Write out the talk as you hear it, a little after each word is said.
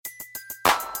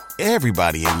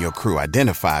Everybody in your crew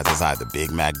identifies as either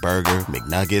Big Mac Burger,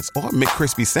 McNuggets, or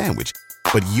McCrispy Sandwich.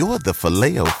 But you're the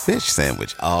Filet-O-Fish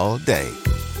Sandwich all day.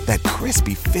 That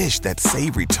crispy fish, that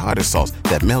savory tartar sauce,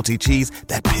 that melty cheese,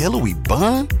 that pillowy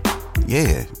bun.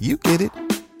 Yeah, you get it.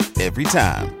 Every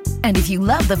time. And if you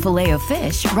love the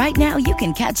Filet-O-Fish, right now you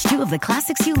can catch two of the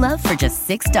classics you love for just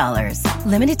 $6.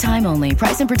 Limited time only.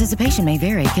 Price and participation may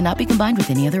vary. Cannot be combined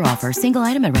with any other offer. Single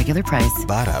item at regular price.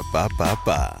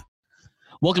 Ba-da-ba-ba-ba.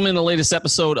 Welcome in the latest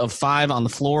episode of 5 on the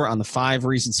Floor on the 5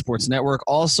 Reasons Sports Network.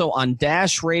 Also on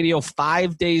Dash Radio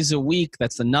 5 days a week.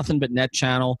 That's the Nothing But Net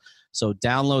channel. So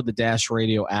download the Dash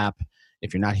Radio app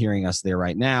if you're not hearing us there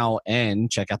right now, and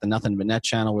check out the Nothing But Net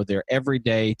channel. We're there every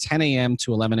day, 10 a.m.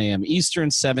 to 11 a.m. Eastern,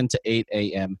 7 to 8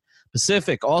 a.m.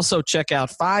 Pacific. Also check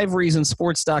out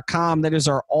 5reasonsports.com. That is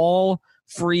our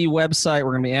all-free website.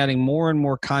 We're going to be adding more and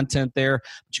more content there,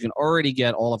 but you can already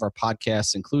get all of our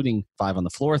podcasts, including 5 on the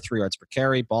Floor, 3 Yards Per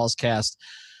Carry, Ballscast,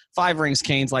 5 Rings,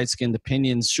 Canes, Light Skinned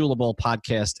Opinions, Shula Bowl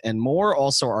podcast, and more.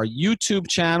 Also, our YouTube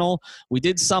channel. We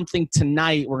did something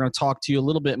tonight we're going to talk to you a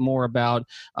little bit more about.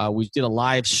 We did a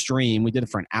live stream. We did it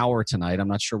for an hour tonight. I'm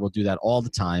not sure we'll do that all the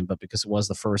time, but because it was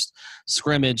the first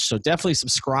scrimmage. So definitely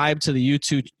subscribe to the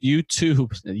YouTube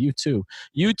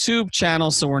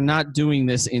channel so we're not doing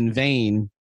this in vain.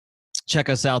 Check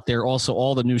us out there. Also,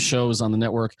 all the new shows on the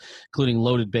network, including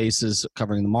Loaded Bases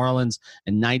covering the Marlins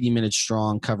and 90 Minutes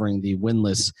Strong covering the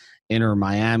winless Inter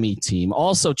Miami team.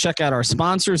 Also, check out our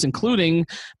sponsors, including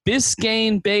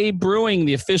Biscayne Bay Brewing,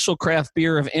 the official craft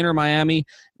beer of Inter Miami,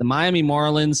 the Miami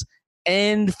Marlins,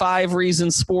 and 5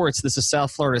 Reasons Sports. This is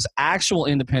South Florida's actual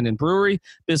independent brewery.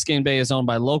 Biscayne Bay is owned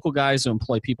by local guys who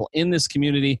employ people in this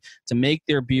community to make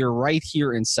their beer right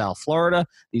here in South Florida.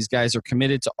 These guys are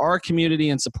committed to our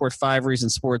community and support 5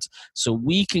 Reasons Sports so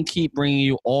we can keep bringing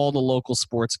you all the local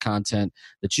sports content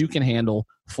that you can handle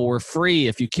for free.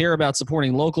 If you care about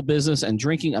supporting local business and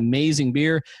drinking amazing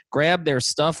beer, grab their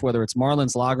stuff, whether it's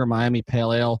Marlins Lager, Miami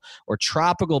Pale Ale, or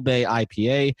Tropical Bay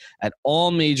IPA at all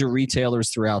major retailers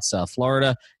throughout South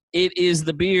Florida. It is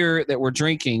the beer that we're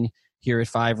drinking here at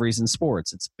 5 Reasons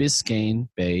Sports. It's Biscayne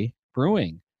Bay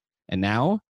Brewing. And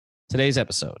now, today's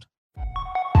episode.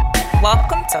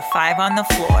 Welcome to 5 on the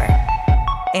Floor,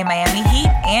 a Miami Heat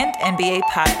and NBA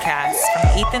podcast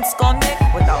from Ethan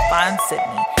Skolnick with Alphonse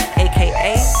Sidney,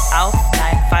 a.k.a.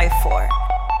 Alf954.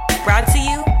 Brought to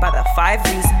you by the 5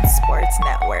 Reasons Sports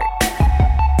Network.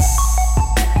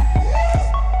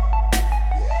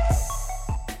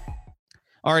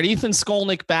 All right, Ethan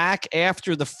Skolnick back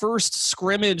after the first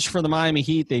scrimmage for the Miami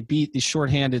Heat. They beat the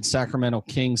shorthanded Sacramento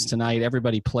Kings tonight.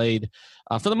 Everybody played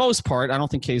for the most part. I don't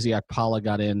think KZ Akpala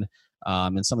got in,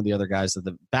 and some of the other guys at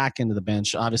the back end of the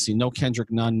bench. Obviously, no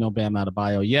Kendrick Nunn, no Bam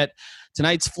Adebayo yet.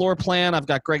 Tonight's floor plan, I've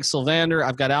got Greg Sylvander,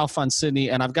 I've got Alphonse Sidney,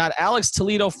 and I've got Alex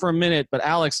Toledo for a minute. But,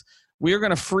 Alex, we are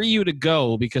going to free you to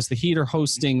go because the Heat are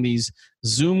hosting these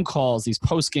Zoom calls, these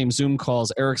post-game Zoom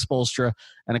calls, Eric Spoelstra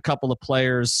and a couple of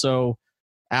players. So,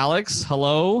 Alex,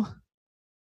 hello?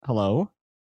 Hello?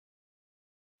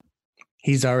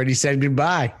 He's already said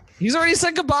goodbye. He's already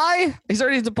said goodbye? He's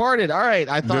already departed. All right.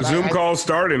 I thought the Zoom call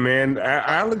started, man.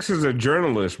 Alex is a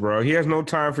journalist, bro. He has no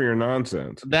time for your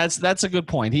nonsense. That's a good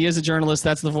point. He is a journalist.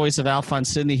 That's the voice of Alphonse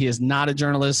Sidney. He is not a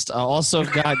journalist. Also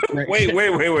got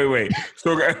wait.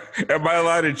 So am I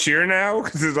allowed to cheer now?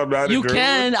 Because I'm not. You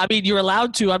can. I mean, you're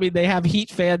allowed to. I mean, they have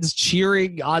Heat fans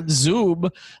cheering on Zoom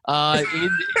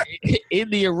in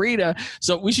the arena.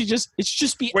 So we should just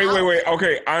be. Wait.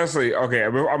 Okay, honestly, okay.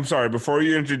 I'm sorry. Before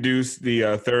you introduce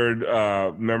the third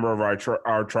member of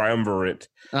our triumvirate.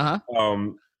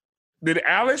 Did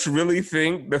Alex really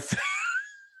think the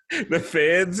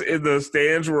fans in the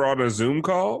stands were on a Zoom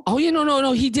call? Oh yeah,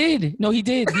 no, he did. No, he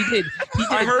did.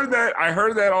 I heard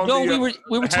that on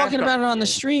we were talking about it on the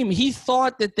stream. He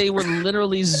thought that they were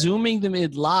literally Zooming them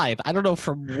in live. I don't know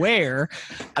from where.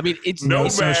 I mean, it's no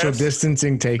social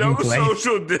distancing taking place. No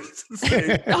social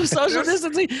distancing. No social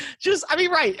distancing.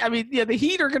 The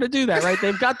Heat are going to do that, right?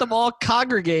 They've got them all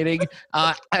congregating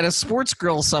at a sports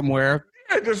grill somewhere.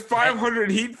 Yeah, just 500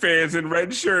 Heat fans in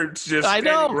red shirts just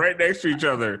standing right next to each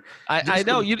other. I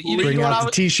know. You bring out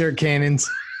the T-shirt cannons.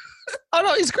 Oh,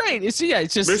 no, it's great. It's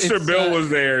just Mr. Bill was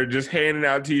there just handing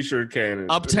out T-shirt cannons.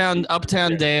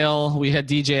 Uptown Dale. We had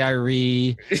DJ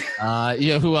Irie.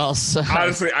 Who else?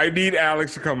 Honestly, I need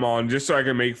Alex to come on just so I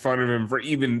can make fun of him for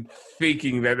even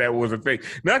thinking that was a thing.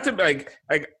 Not to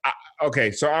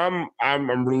okay, so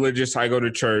I'm religious. I go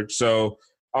to church, so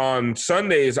on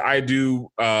Sundays, I do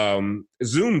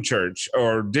Zoom church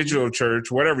or digital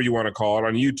church, whatever you want to call it,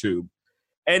 on YouTube.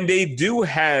 And they do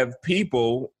have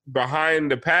people behind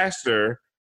the pastor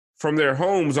from their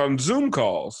homes on Zoom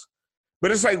calls.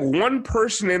 but it's like one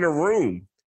person in a room.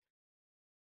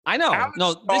 I know. Alex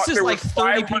No, this is like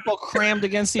 30 people crammed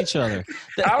against each other.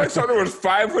 Alex thought there was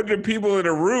 500 people in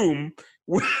a room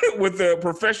with a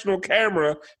professional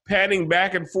camera panning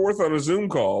back and forth on a Zoom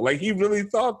call. Like, he really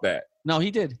thought that. No,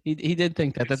 he did. He did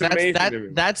think that.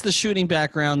 It's That's the shooting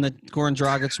background that Goran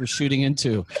Dragic was shooting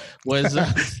into.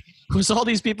 Was all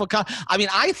these people? I mean,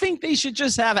 I think they should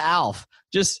just have Alf.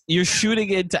 Just you're shooting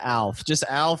into Alf. Just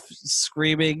Alf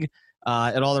screaming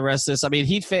and all the rest of this. I mean,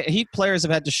 Heat players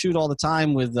have had to shoot all the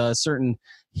time with certain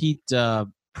Heat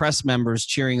press members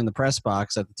cheering in the press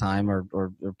box at the time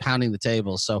or pounding the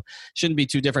table. So shouldn't be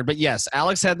too different. But yes,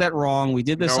 Alex had that wrong. We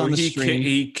did this on the stream.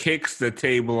 He kicks the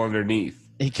table underneath.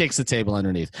 He kicks the table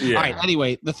underneath. Yeah. All right.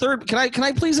 Anyway, the third. Can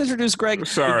I please introduce Greg?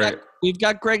 Sorry. We've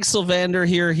got Greg Sylvander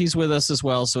here. He's with us as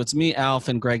well. So it's me, Alf,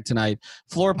 and Greg tonight.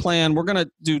 Floor plan. We're gonna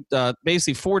do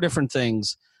basically 4 different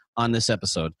things on this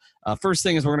episode. First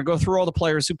thing is we're gonna go through all the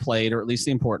players who played, or at least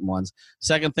the important ones.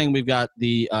 Second thing, we've got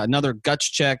the another guts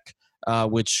check,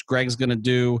 which Greg's going to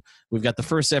do. We've got the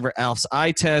first ever Alf's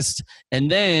eye test.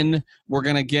 And then we're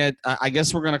going to get, I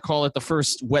guess we're going to call it the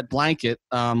first wet blanket.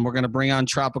 We're going to bring on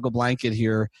Tropical Blanket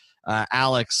here,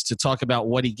 Alex, to talk about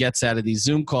what he gets out of these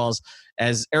Zoom calls,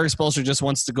 as Eric Spoelstra just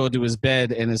wants to go to his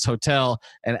bed in his hotel,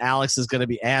 and Alex is going to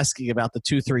be asking about the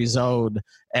 2-3 zone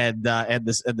and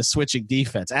the switching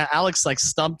defense. Alex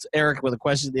stumped Eric with a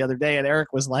question the other day, and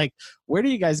Eric was like, "Where do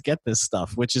you guys get this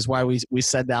stuff?" Which is why we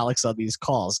send Alex on these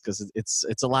calls, because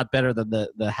it's a lot better than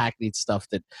the hackneyed stuff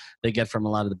that they get from a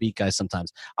lot of the beat guys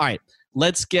sometimes. All right,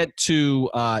 let's get to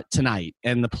tonight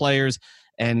and the players.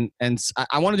 And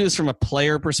I want to do this from a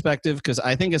player perspective, because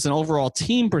I think as an overall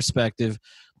team perspective,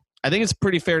 I think it's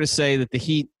pretty fair to say that the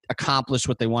Heat accomplished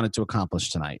what they wanted to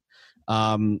accomplish tonight.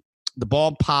 The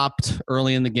ball popped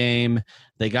early in the game.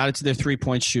 They got it to their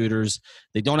 3-point shooters.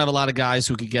 They don't have a lot of guys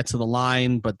who could get to the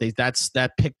line, but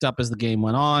that picked up as the game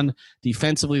went on.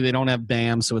 Defensively, they don't have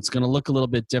Bam, so it's going to look a little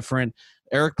bit different.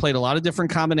 Eric played a lot of different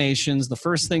combinations. The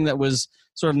first thing that was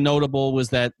sort of notable was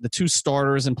that the 2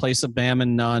 starters in place of Bam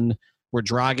and Nunn were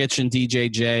Dragic and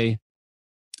DJJ.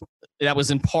 That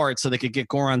was in part so they could get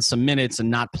Goran some minutes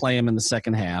and not play him in the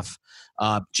second half.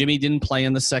 Jimmy didn't play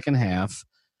in the second half.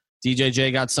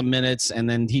 DJJ got some minutes, and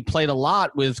then he played a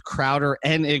lot with Crowder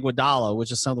and Iguodala,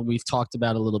 which is something we've talked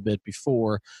about a little bit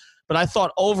before. But I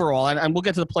thought overall, and we'll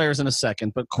get to the players in a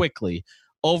second, but quickly,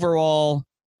 overall,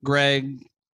 Greg,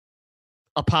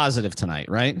 a positive tonight,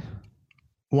 right?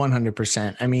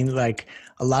 100%. I mean, a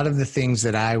lot of the things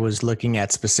that I was looking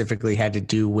at specifically had to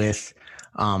do with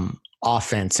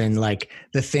offense and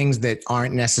the things that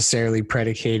aren't necessarily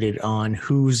predicated on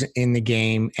who's in the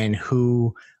game and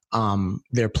who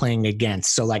they're playing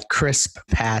against. So crisp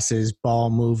passes, ball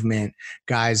movement,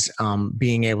 guys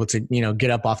being able to, get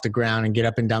up off the ground and get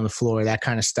up and down the floor, that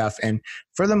kind of stuff. And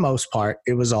for the most part,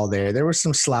 it was all there. There were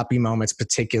some sloppy moments,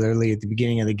 particularly at the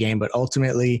beginning of the game, but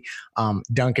ultimately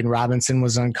Duncan Robinson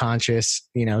was unconscious,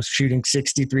 shooting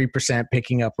 63%,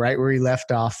 picking up right where he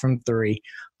left off from 3.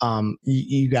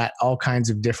 You got all kinds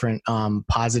of different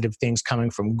positive things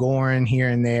coming from Goran here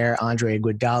and there. Andre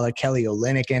Iguodala, Kelly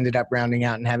Olynyk ended up rounding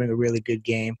out and having a really good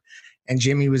game. And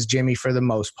Jimmy was Jimmy for the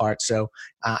most part. So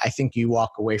I think you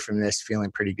walk away from this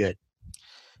feeling pretty good.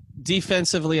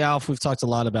 Defensively, Alf, we've talked a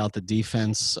lot about the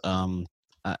defense.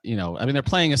 They're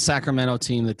playing a Sacramento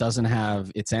team that doesn't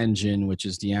have its engine, which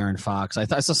is De'Aaron Fox. I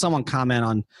saw someone comment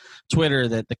on Twitter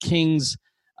that the Kings –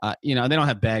 they don't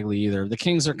have Bagley either. The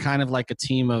Kings are kind of like a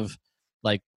team of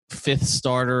 5th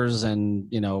starters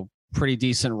and, pretty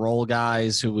decent role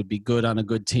guys who would be good on a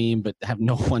good team, but have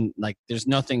no one, there's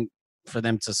nothing for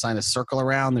them to sign a circle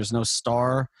around. There's no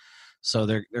star. So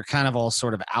they're kind of all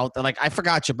sort of out there. I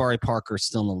forgot Jabari Parker's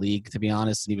still in the league, to be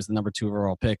honest, and he was the number 2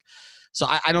 overall pick. So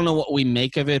I don't know what we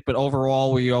make of it, but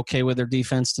overall, were you okay with their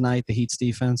defense tonight, the Heat's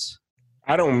defense?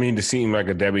 I don't mean to seem like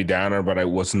a Debbie Downer, but I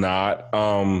was not.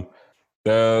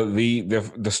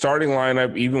 The starting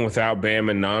lineup, even without Bam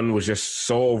and Nunn, was just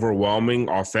so overwhelming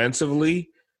offensively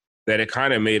that it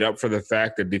kind of made up for the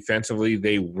fact that defensively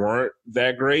they weren't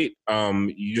that great.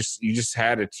 You just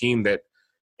had a team that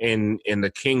in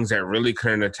the Kings that really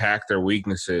couldn't attack their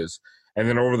weaknesses. And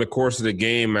then over the course of the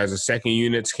game, as the second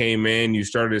units came in, you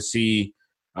started to see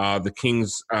the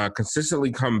Kings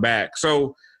consistently come back.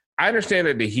 So I understand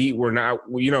that the Heat were not,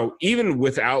 even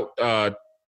without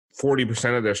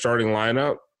 40% of their starting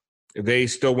lineup, they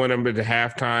still went into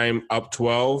halftime up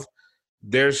 12.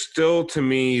 There's still, to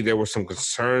me, there were some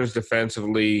concerns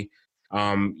defensively.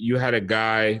 You had a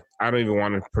guy, I don't even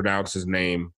want to pronounce his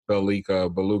name,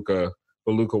 Beluka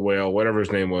Whale, whatever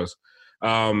his name was.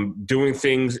 doing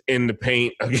things in the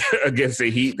paint against the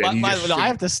Heat. That I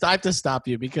have to stop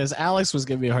you because Alex was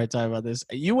giving me a hard time about this.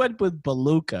 You went with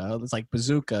Beluka. It's like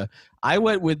Bazooka. I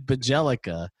went with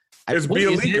Bajelica. It's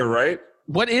Bielika, right?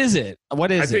 What is it?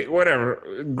 I think whatever.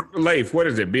 Leif, what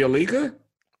is it? Bielika?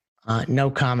 No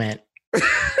comment.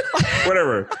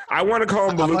 Whatever. I want to call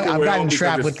him Beluka. I've gotten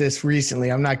trapped with this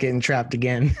recently. I'm not getting trapped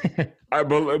again.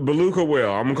 Beluka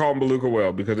Will. I'm going to call him Beluka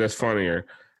Will because that's funnier.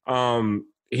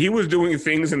 He was doing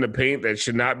things in the paint that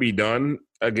should not be done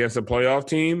against a playoff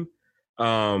team,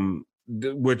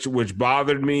 which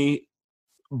bothered me.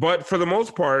 But for the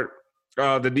most part,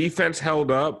 the defense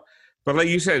held up. But like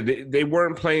you said, they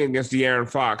weren't playing against De'Aaron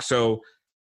Fox. So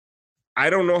I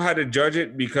don't know how to judge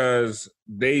it because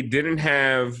they didn't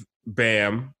have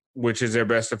Bam, which is their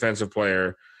best defensive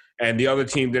player, and the other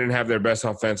team didn't have their best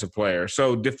offensive player.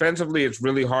 So defensively, it's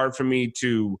really hard for me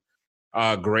to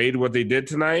grade what they did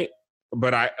tonight.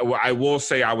 But I will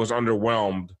say I was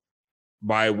underwhelmed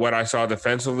by what I saw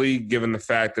defensively, given the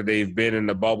fact that they've been in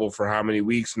the bubble for how many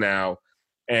weeks now,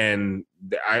 and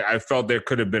I felt there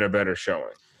could have been a better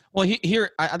showing. Well,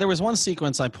 there was one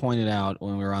sequence I pointed out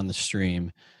when we were on the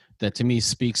stream that to me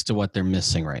speaks to what they're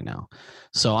missing right now.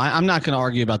 So I'm not going to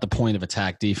argue about the point of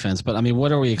attack defense, but I mean,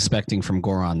 what are we expecting from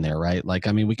Goran there, right? Like,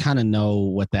 I mean, we kind of know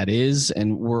what that is,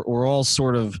 and we're all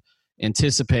sort of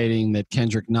anticipating that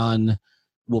Kendrick Nunn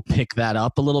will pick that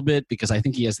up a little bit because I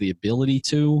think he has the ability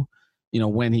to,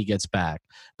 when he gets back.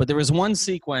 But there was one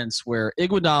sequence where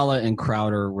Iguodala and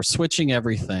Crowder were switching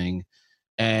everything,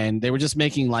 and they were just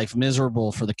making life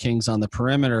miserable for the Kings on the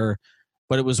perimeter.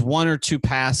 But it was one or two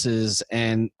passes,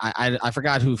 and I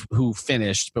forgot who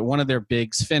finished, but one of their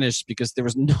bigs finished because there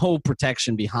was no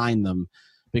protection behind them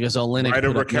because Olynyk right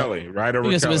over Kelly.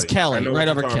 It was Kelly, right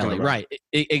over Kelly, right?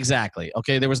 Exactly.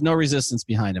 Okay, there was no resistance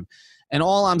behind him. And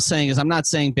all I'm saying is I'm not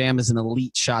saying Bam is an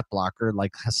elite shot blocker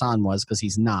like Hassan was because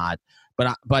he's not,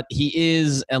 but he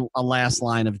is a last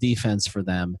line of defense for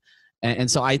them.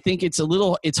 And so I think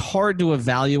it's hard to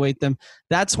evaluate them.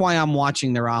 That's why I'm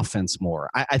watching their offense more.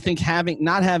 I think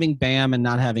not having Bam and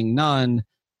not having Nunn,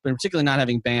 but particularly not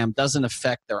having Bam, doesn't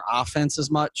affect their offense as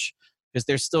much because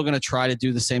they're still going to try to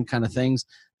do the same kind of things,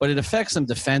 but it affects them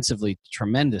defensively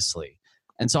tremendously.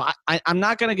 And so I'm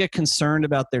not going to get concerned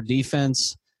about their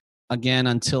defense again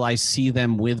until I see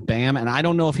them with Bam. And I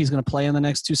don't know if he's going to play in the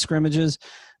next two scrimmages,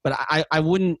 but I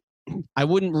wouldn't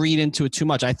read into it too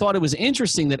much. I thought it was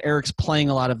interesting that Eric's playing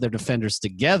a lot of their defenders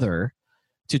together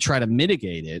to try to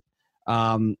mitigate it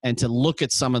and to look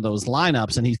at some of those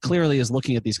lineups. And he clearly is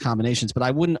looking at these combinations, but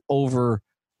I wouldn't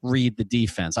overread the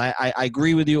defense. I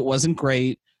agree with you. It wasn't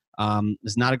great.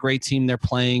 It's not a great team they're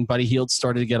playing. Buddy Hield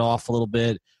started to get off a little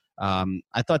bit.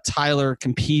 I thought Tyler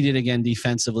competed again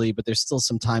defensively, but there's still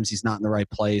sometimes he's not in the right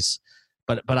place.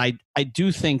 But I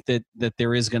do think that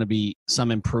there is going to be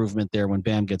some improvement there when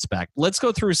Bam gets back. Let's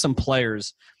go through some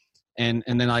players, and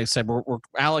then like I said,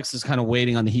 Alex is kind of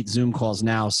waiting on the Heat Zoom calls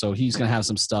now, so he's going to have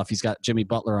some stuff. He's got Jimmy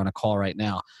Butler on a call right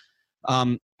now.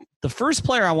 The first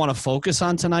player I want to focus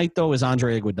on tonight, though, is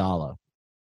Andre Iguodala,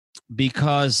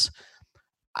 because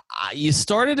you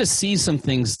started to see some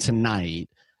things tonight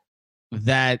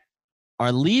that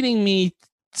are leading me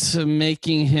to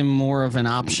making him more of an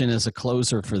option as a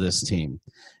closer for this team.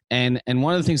 And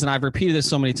one of the things, and I've repeated this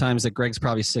so many times that Greg's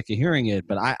probably sick of hearing it,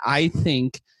 but I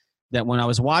think that when I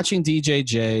was watching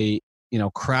DJJ,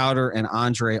 Crowder and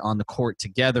Andre on the court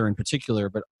together in particular,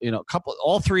 but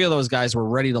all three of those guys were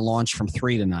ready to launch from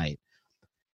three tonight.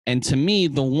 And to me,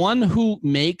 the one who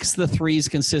makes the threes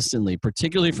consistently,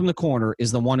 particularly from the corner,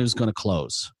 is the one who's going to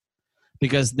close,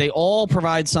 because they all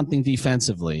provide something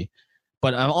defensively.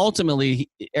 But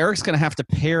ultimately, Eric's going to have to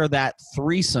pare that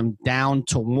threesome down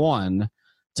to one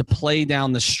to play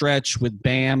down the stretch with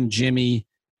Bam, Jimmy,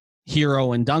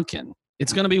 Hero, and Duncan.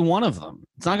 It's going to be one of them.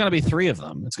 It's not going to be three of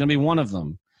them. It's going to be one of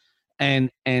them. And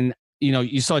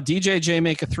you saw DJJ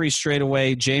make a three straight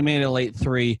away. Jay made a late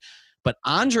three. But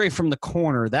Andre from the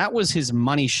corner, that was his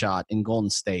money shot in Golden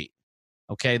State.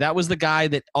 Okay, that was the guy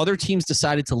that other teams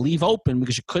decided to leave open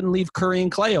because you couldn't leave Curry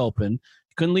and Clay open.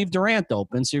 You couldn't leave Durant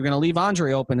open, so you're going to leave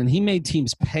Andre open, and he made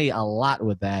teams pay a lot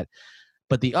with that.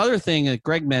 But the other thing that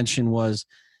Greg mentioned was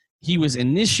he was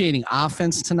initiating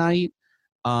offense tonight.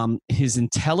 His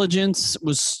intelligence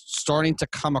was starting to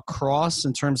come across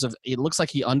in terms of it looks like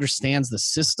he understands the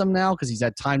system now because he's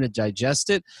had time to digest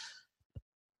it.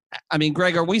 I mean,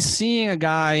 Greg, are we seeing a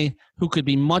guy who could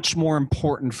be much more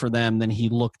important for them than he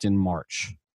looked in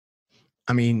March?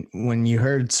 I mean, when you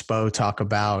heard Spo talk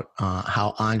about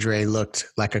how Andre looked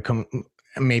like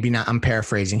maybe not, I'm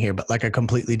paraphrasing here, but like a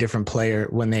completely different player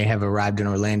when they have arrived in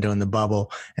Orlando in the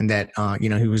bubble, and that,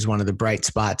 he was one of the bright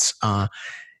spots.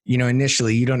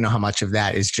 Initially you don't know how much of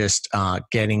that is just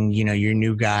getting, your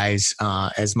new guys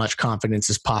as much confidence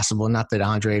as possible. Not that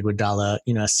Andre Iguodala,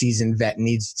 a seasoned vet,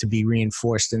 needs to be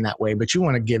reinforced in that way, but you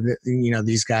want to give,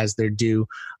 these guys their due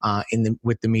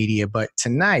with the media. But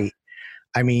tonight,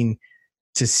 I mean,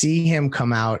 to see him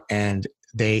come out and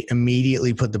they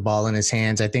immediately put the ball in his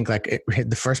hands. I think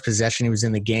the first possession he was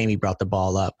in the game, he brought the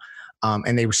ball up,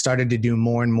 and they started to do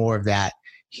more and more of that.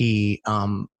 He,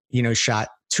 shot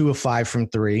 2 of 5 from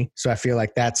 3. So I feel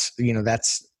like that's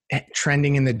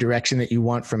trending in the direction that you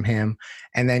want from him.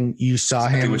 And then you saw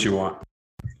exactly him. What you want.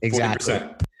 Exactly.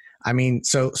 40%. I mean,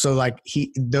 so like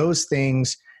those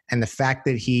things, and the fact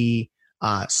that he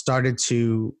started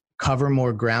to cover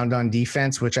more ground on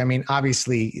defense, which, I mean,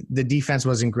 obviously the defense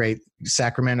wasn't great.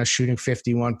 Sacramento shooting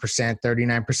 51%,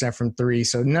 39% from 3.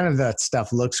 So none of that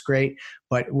stuff looks great.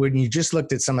 But when you just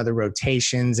looked at some of the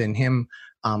rotations and him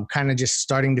kind of just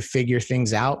starting to figure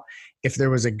things out, if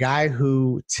there was a guy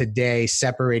who today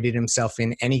separated himself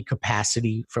in any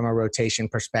capacity from a rotation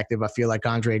perspective, I feel like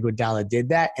Andre Iguodala did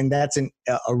that. And that's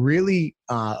a really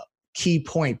key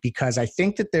point, because I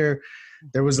think that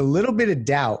there was a little bit of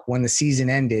doubt when the season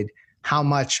ended how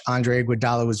much Andre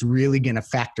Iguodala was really going to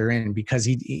factor in, because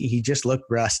he just looked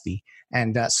rusty.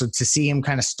 And so to see him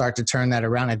kind of start to turn that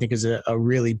around, I think is a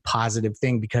really positive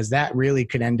thing, because that really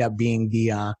could end up being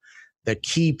the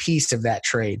key piece of that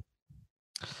trade.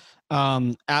 We're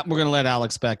going to let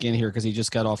Alex back in here because he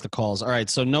just got off the calls. All right,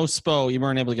 so no Spo. You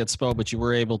weren't able to get Spo, but you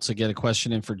were able to get a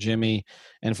question in for Jimmy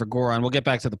and for Goran. We'll get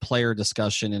back to the player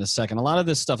discussion in a second. A lot of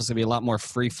this stuff is going to be a lot more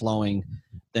free-flowing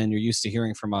than you're used to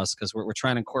hearing from us, because we're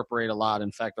trying to incorporate a lot.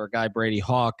 In fact, our guy Brady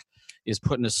Hawk is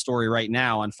putting a story right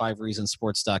now on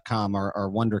 5reasonsports.com. Our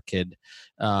Wonder Kid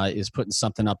is putting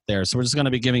something up there. So we're just going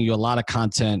to be giving you a lot of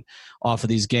content off of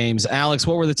these games. Alex,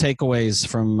 what were the takeaways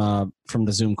from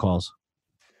the Zoom calls?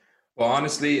 Well,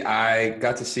 honestly, I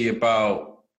got to see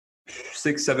about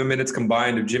 6-7 minutes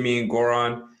combined of Jimmy and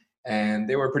Goran, and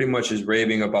they were pretty much just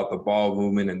raving about the ball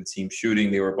movement and the team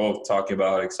shooting. They were both talking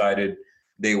about how excited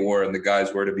they were and the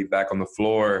guys were to be back on the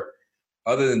floor.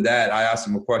 Other than that, I asked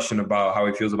him a question about how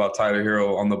he feels about Tyler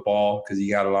Hero on the ball, because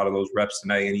he got a lot of those reps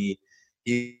tonight, and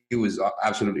he was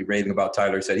absolutely raving about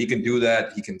Tyler. He said he can do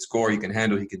that, he can score, he can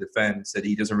handle, he can defend. Said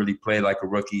he doesn't really play like a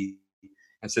rookie,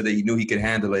 and said that he knew he could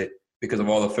handle it because of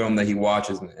all the film that he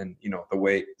watches and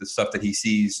the stuff that he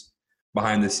sees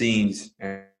behind the scenes.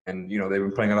 And they've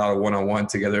been playing a lot of one-on-one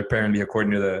together, apparently,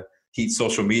 according to the Heat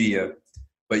social media.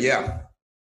 But yeah.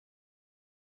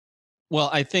 Well,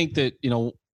 I think that,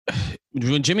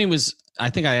 when Jimmy was,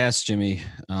 I think I asked Jimmy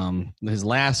his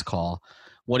last call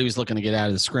what he was looking to get out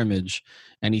of the scrimmage,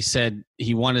 and he said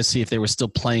he wanted to see if they were still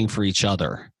playing for each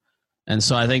other. And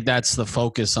so I think that's the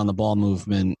focus on the ball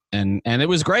movement, and it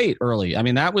was great early. I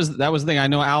mean, that was the thing. I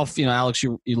know Alf, Alex,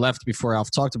 you left before Alf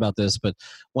talked about this, but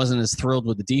wasn't as thrilled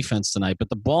with the defense tonight. But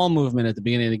the ball movement at the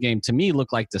beginning of the game to me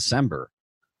looked like December.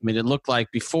 I mean, it looked like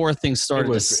before things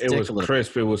started to stick. It was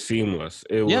crisp. It was seamless.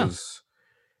 It was.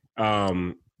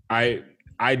 I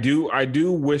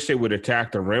do wish they would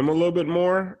attack the rim a little bit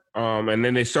more. And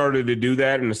then they started to do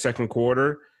that in the second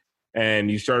quarter.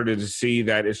 And you started to see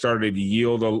that it started to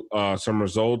yield some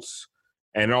results,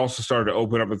 and it also started to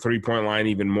open up the three-point line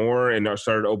even more, and it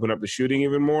started to open up the shooting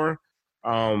even more.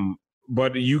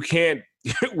 But you can't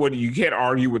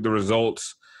argue with the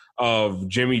results of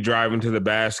Jimmy driving to the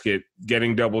basket,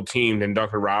 getting double teamed, and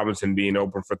Duncan Robinson being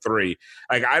open for 3.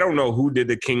 Like, I don't know who did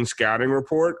the King scouting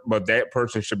report, but that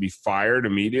person should be fired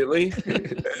immediately.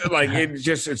 Like,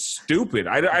 it's stupid.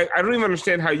 I don't even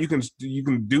understand how you can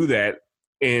do that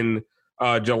in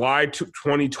July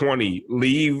 2020,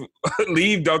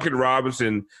 leave Duncan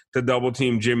Robinson to double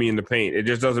team Jimmy in the paint. It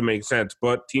just doesn't make sense.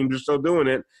 But teams are still doing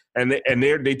it, and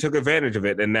they took advantage of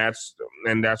it, and that's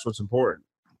what's important.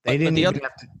 They didn't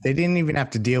even have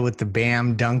to deal with the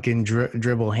Bam Duncan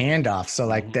dribble handoff. So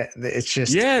like that, it's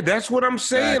just that's what I'm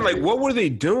saying. Like, what were they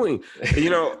doing?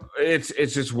 It's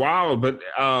just wild. But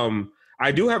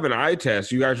I do have an eye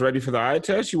test. You guys ready for the eye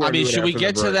test? Should we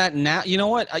get to that now? You know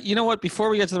what?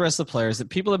 Before we get to the rest of the players, that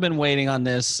people have been waiting on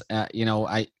this.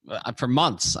 For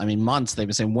months. I mean, months. They've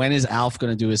been saying, when is Alf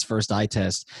going to do his first eye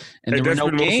test? And there were no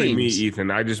games. Mostly me,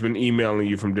 Ethan. I just been emailing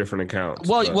you from different accounts.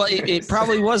 Well, it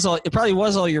probably was all. It probably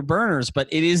was all your burners, but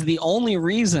it is the only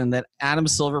reason that Adam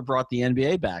Silver brought the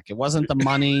NBA back. It wasn't the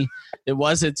money. It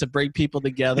wasn't to bring people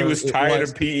together. He was tired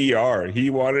of PER. He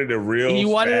wanted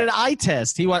an eye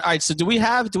test. All right. So do we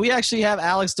actually have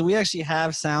Alex? Do we actually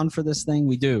have sound for this thing?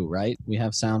 We do, right? We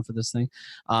have sound for this thing.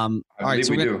 All right.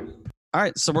 So we do. All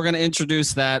right, so we're going to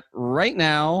introduce that right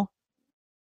now.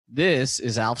 This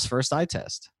is Alf's first eye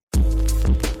test.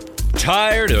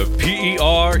 Tired of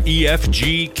PER,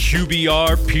 EFG,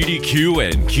 QBR,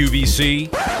 PDQ, and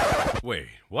QVC? Wait,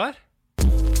 what?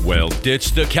 Well,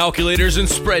 ditch the calculators and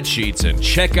spreadsheets and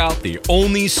check out the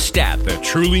only stat that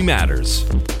truly matters.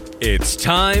 It's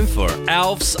time for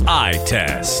Alf's eye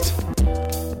test.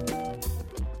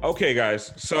 Okay,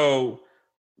 guys. So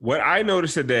what I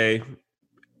noticed today,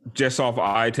 just off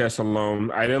eye test alone,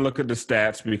 I didn't look at the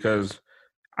stats because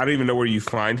I don't even know where you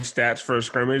find stats for a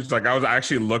scrimmage. Like, I was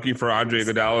actually looking for Andre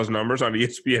Iguodala's numbers on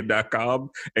ESPN.com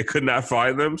and could not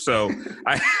find them. So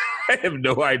I have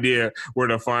no idea where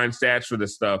to find stats for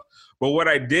this stuff. But what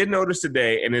I did notice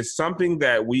today, and it's something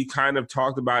that we kind of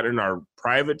talked about in our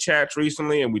private chats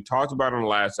recently, and we talked about in the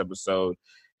last episode,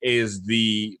 is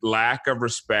the lack of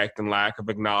respect and lack of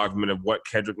acknowledgement of what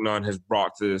Kendrick Nunn has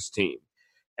brought to this team.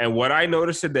 And what I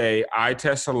noticed today, eye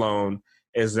test alone,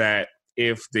 is that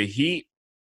if the Heat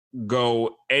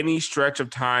go any stretch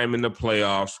of time in the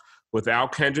playoffs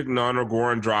without Kendrick Nunn or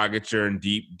Goran Dragic, you're in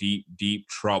deep, deep, deep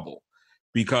trouble.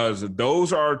 Because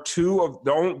those are two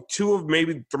of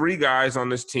maybe three guys on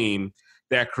this team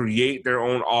that create their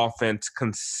own offense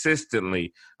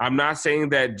consistently. I'm not saying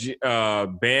that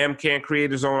Bam can't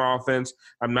create his own offense.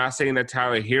 I'm not saying that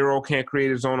Tyler Hero can't create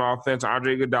his own offense.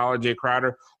 Andre Iguodala, Jay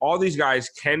Crowder, all these guys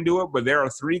can do it, but there are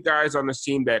three guys on this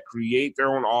team that create their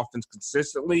own offense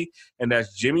consistently, and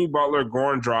that's Jimmy Butler,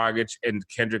 Goran Dragic, and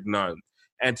Kendrick Nunn.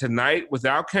 And tonight,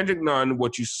 without Kendrick Nunn,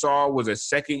 what you saw was a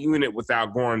second unit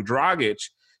without Goran Dragic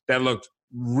that looked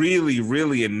really,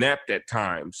 really inept at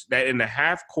times, that in the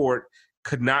half court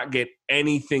could not get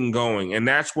anything going. And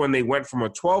that's when they went from a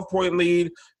 12-point lead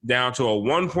down to a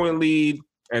 1-point lead,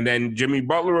 and then Jimmy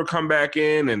Butler would come back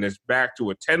in, and it's back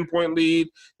to a 10-point lead.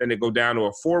 Then they go down to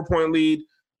a 4-point lead.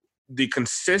 The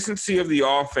consistency of the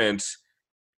offense,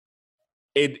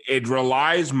 it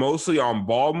relies mostly on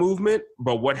ball movement,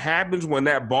 but what happens when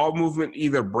that ball movement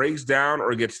either breaks down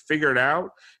or gets figured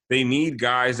out, they need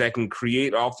guys that can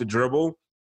create off the dribble.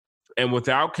 And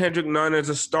without Kendrick Nunn as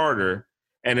a starter,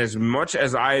 and as much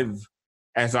as I've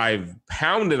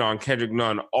pounded on Kendrick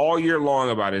Nunn all year long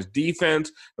about his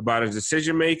defense, about his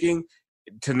decision-making,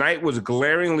 tonight was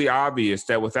glaringly obvious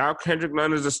that without Kendrick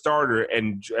Nunn as a starter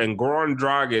and Goran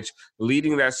Dragic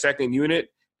leading that second unit,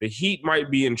 the Heat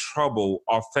might be in trouble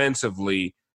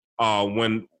offensively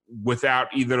without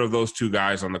either of those two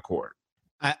guys on the court.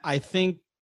 I think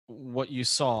what you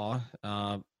saw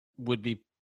would be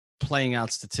playing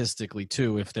out statistically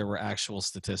too if there were actual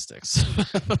statistics.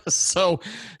 so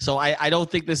I don't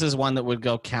think this is one that would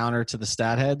go counter to the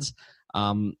stat heads.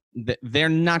 They're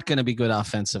not going to be good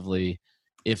offensively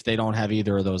if they don't have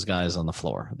either of those guys on the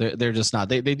floor. They're just not.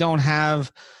 They don't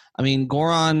have. I mean,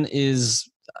 Goran is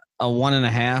a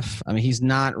 1.5. I mean, he's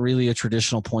not really a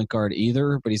traditional point guard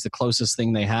either, but he's the closest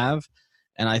thing they have.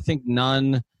 And I think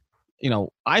Nunn,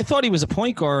 I thought he was a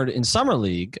point guard in summer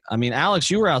league. I mean, Alex,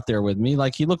 you were out there with me.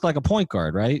 Like, he looked like a point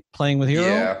guard, right? Playing with Hero.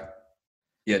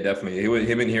 Yeah, definitely.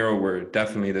 Him and Hero were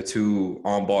definitely the two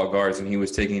on-ball guards, and he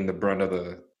was taking the brunt of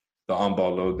the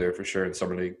on-ball load there for sure in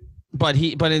summer league.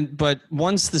 But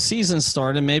once the season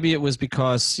started, maybe it was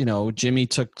because Jimmy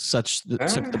took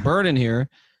the burden here.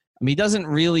 I mean, he doesn't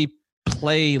really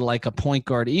play like a point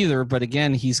guard either, but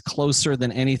again, he's closer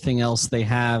than anything else they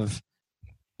have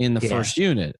in the first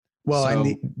unit. Well,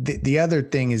 and the other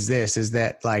thing is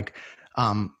that like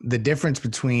the difference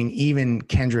between even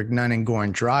Kendrick Nunn and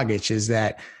Goran Dragic is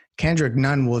that Kendrick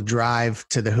Nunn will drive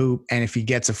to the hoop, and if he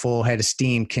gets a full head of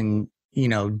steam, can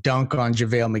dunk on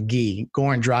JaVale McGee.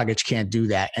 Goran Dragic can't do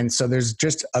that. And so there's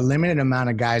just a limited amount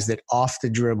of guys that off the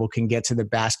dribble can get to the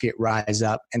basket, rise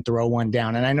up, and throw one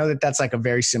down. And I know that that's like a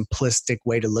very simplistic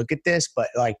way to look at this, but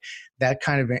like that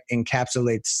kind of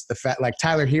encapsulates the fact, like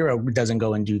Tyler Hero doesn't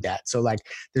go and do that. So like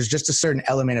there's just a certain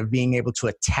element of being able to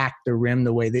attack the rim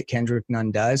the way that Kendrick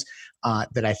Nunn does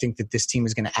that I think that this team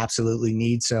is going to absolutely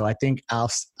need. So I think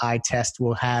Alf's eye test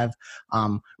will have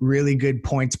really good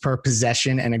points per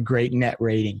possession and a great net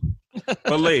rating.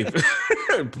 But Leif,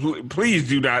 please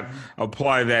do not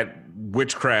apply that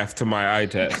witchcraft to my eye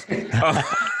test.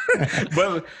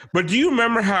 But do you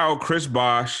remember how Chris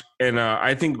Bosh and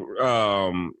I think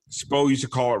Spo used to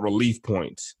call it relief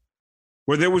points,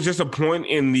 where there was just a point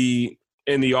in the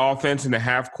offense in the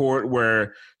half court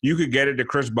where you could get it to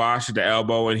Chris Bosh at the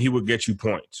elbow and he would get you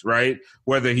points, right?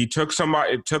 Whether he took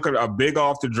a big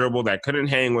off the dribble that couldn't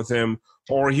hang with him,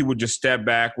 or he would just step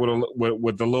back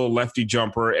with the little lefty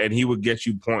jumper and he would get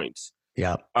you points.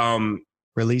 Yeah.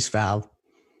 Release valve.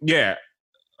 Yeah.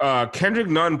 Kendrick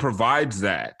Nunn provides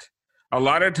that. A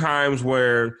lot of times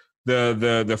where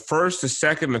the first, the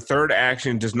second, the third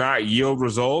action does not yield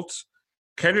results,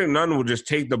 Kendrick Nunn will just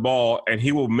take the ball and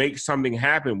he will make something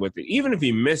happen with it, even if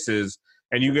he misses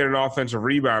and you get an offensive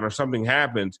rebound or something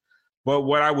happens. But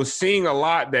what I was seeing a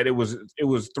lot that it was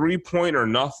 3-point or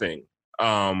nothing,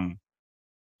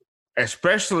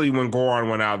 especially when Goran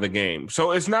went out of the game.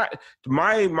 So it's not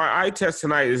my eye test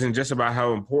tonight isn't just about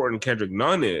how important Kendrick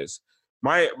Nunn is.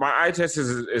 My eye test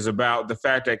is about the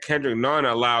fact that Kendrick Nunn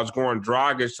allows Goran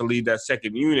Dragic to lead that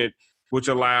second unit, which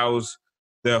allows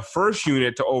the first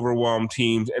unit to overwhelm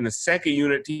teams and the second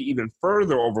unit to even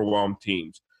further overwhelm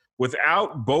teams.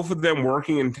 Without both of them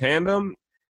working in tandem,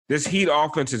 this Heat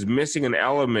offense is missing an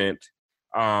element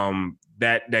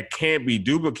that can't be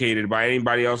duplicated by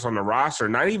anybody else on the roster,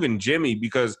 not even Jimmy,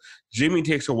 because Jimmy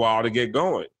takes a while to get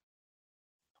going.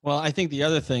 Well, I think the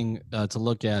other thing to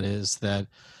look at is that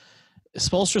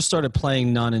Spoelstra started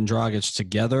playing Nunn and Dragic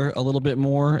together a little bit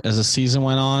more as the season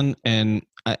went on, and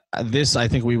I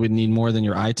think we would need more than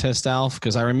your eye test, Alf,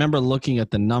 because I remember looking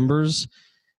at the numbers,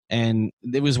 and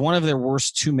it was one of their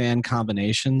worst two-man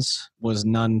combinations was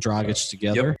Nunn Dragic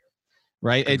together. Yep.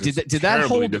 Right? Did that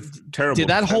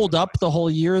hold up the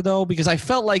whole year though? Because I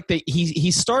felt like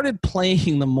he started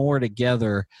playing them more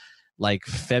together like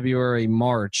February,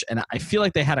 March, and I feel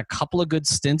like they had a couple of good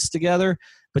stints together,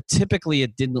 but typically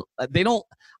it didn't. I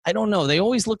don't know. They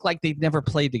always look like they've never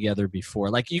played together before.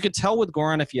 Like you could tell with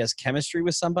Goran if he has chemistry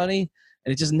with somebody,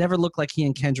 and it just never looked like he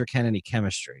and Kendrick had any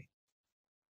chemistry.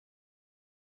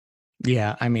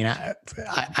 Yeah, I mean,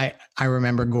 I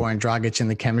remember Goran Dragic in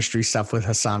the chemistry stuff with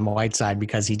Hassan Whiteside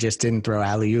because he just didn't throw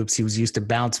alley-oops. He was used to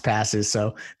bounce passes,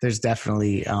 so there's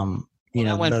definitely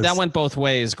that went both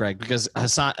ways, Greg, because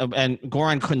Hassan and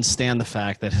Goran couldn't stand the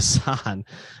fact that Hassan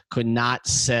could not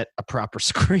set a proper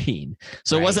screen.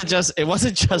 So right. it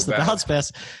wasn't just the bounce pass.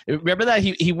 Remember that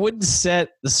he wouldn't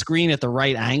set the screen at the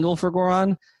right angle for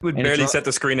Goran. He would barely set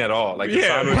the screen at all. Like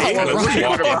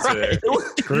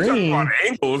Screen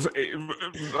angles.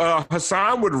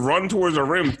 Hassan would run towards the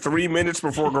rim 3 minutes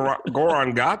before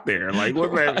Goran got there. Like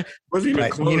wasn't even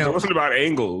close. It wasn't about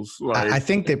angles. I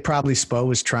think that probably Spo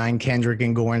was trying Kendrick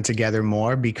and Goran together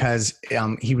more because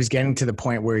he was getting to the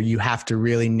point where you have to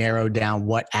really narrow down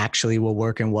what actually will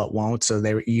work and what won't. So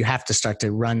you have to start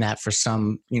to run that for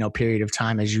some period of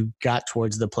time as you got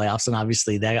towards the playoffs, and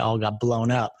obviously they all got blown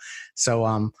up.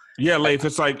 So yeah, Leif,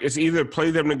 it's like it's either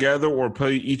play them together or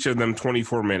play each of them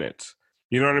 24 minutes.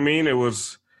 You know what I mean? It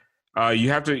was you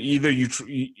have to either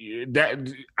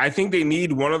I think they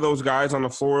need one of those guys on the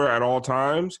floor at all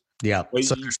times. Yeah,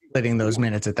 so you're splitting those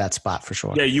minutes at that spot for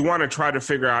sure. Yeah, you want to try to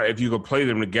figure out if you could play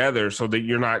them together so that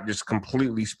you're not just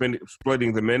completely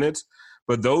splitting the minutes.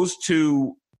 But those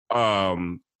two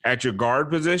at your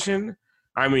guard position,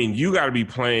 I mean, you got to be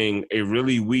playing a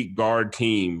really weak guard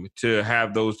team to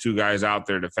have those two guys out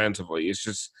there defensively.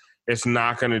 It's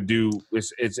not going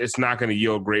to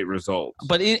yield great results.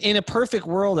 But in a perfect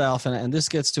world, Alf, and this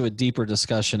gets to a deeper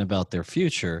discussion about their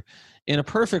future. In a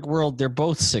perfect world, they're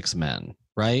both 6 men,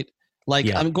 right? Like,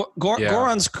 yeah. I mean,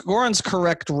 Goran's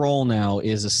correct role now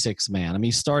is a 6 man. I mean,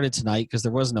 he started tonight because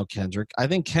there was no Kendrick. I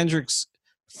think Kendrick's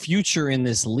future in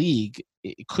this league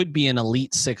it could be an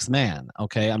elite 6 man.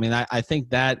 Okay, I mean, I think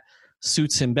that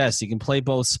suits him best. He can play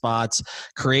both spots,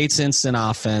 creates instant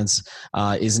offense,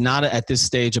 is not at this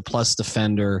stage a plus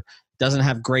defender, doesn't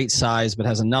have great size, but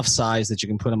has enough size that you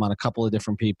can put him on a couple of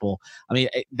different people. I mean,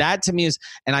 that to me is,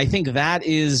 and I think that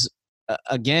is,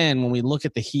 again, when we look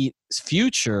at the Heat's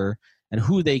future and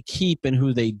who they keep and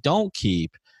who they don't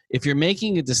keep, if you're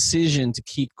making a decision to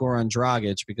keep Goran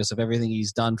Dragic because of everything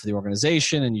he's done for the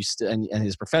organization and and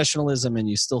his professionalism, and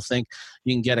you still think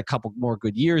you can get a couple more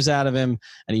good years out of him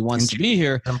and he wants to be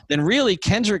here, then really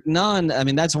Kendrick Nunn, I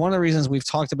mean, that's one of the reasons we've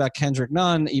talked about Kendrick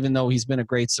Nunn, even though he's been a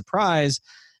great surprise,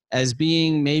 as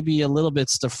being maybe a little bit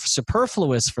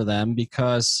superfluous for them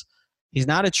because he's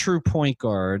not a true point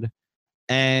guard.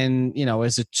 And,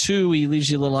 as a 2, he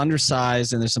leaves you a little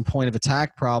undersized and there's some point of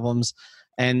attack problems.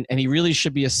 And he really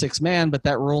should be a 6 man, but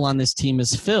that role on this team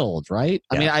is filled, right?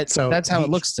 Yeah. I mean, so that's how it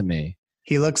looks to me.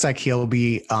 He looks like he'll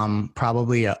be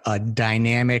probably a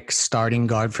dynamic starting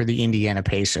guard for the Indiana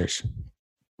Pacers.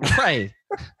 Right.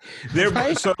 They're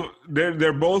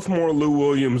both more Lou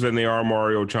Williams than they are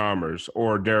Mario Chalmers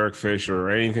or Derek Fisher or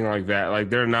anything like that.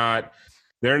 Like they're not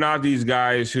these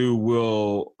guys who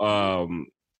will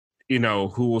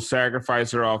who will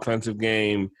sacrifice their offensive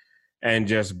game and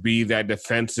just be that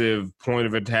defensive point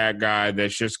of attack guy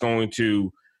that's just going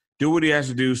to do what he has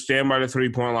to do, stand by the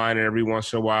 3-point line, and every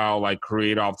once in a while, like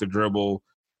create off the dribble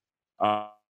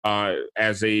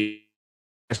as a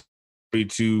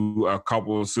to a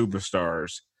couple of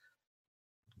superstars.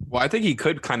 Well, I think he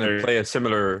could kind of play a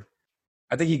similar.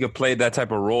 I think he could play that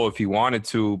type of role if he wanted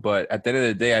to, but at the end of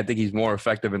the day, I think he's more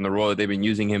effective in the role that they've been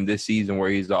using him this season, where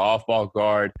he's the off-ball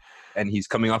guard and he's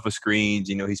coming off of screens.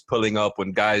 You know, he's pulling up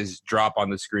when guys drop on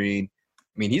the screen.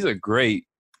 I mean, he's a great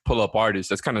pull-up artist.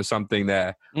 That's kind of something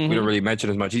that we don't really mention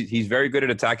as much. He's very good at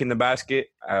attacking the basket.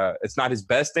 It's not his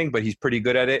best thing, but he's pretty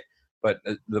good at it. But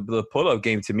the pull-up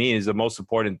game to me is the most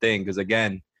important thing because,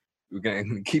 again, we're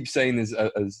going to keep saying this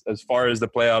as far as the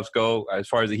playoffs go, as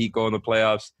far as the Heat go in the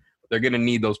playoffs, they're going to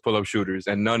need those pull-up shooters,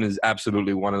 and Nunn is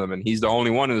absolutely one of them, and he's the only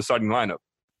one in the starting lineup.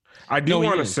 I do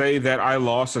want to say that I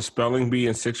lost a spelling bee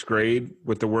in 6th grade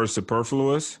with the word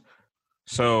superfluous.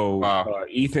 So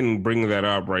Ethan bringing that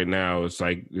up right now is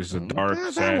like there's a dark.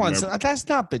 That's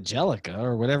not Bajelica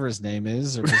or whatever his name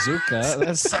is or Bazooka.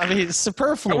 It's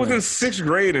superfluous. I was in 6th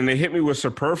grade and they hit me with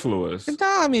superfluous. No,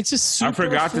 I mean it's just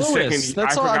superfluous. I forgot the second.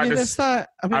 That's all. I mean that's not.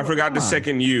 I forgot the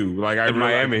second U. Like in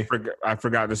Miami, I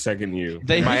forgot the second U.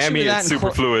 In Miami, it's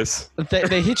superfluous.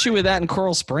 They hit you with that in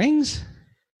Coral Springs.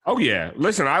 Oh yeah,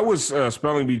 listen, I was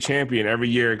spelling bee champion every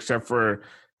year except for.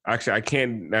 Actually, I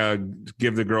can't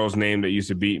give the girl's name that used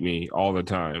to beat me all the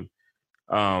time.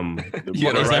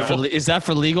 Is that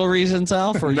for legal reasons,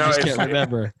 Alf, or you just can't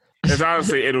remember? It's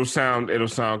honestly, it'll sound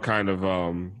kind of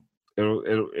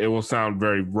it will sound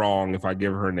very wrong if I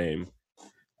give her name.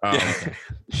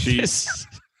 It's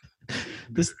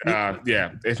not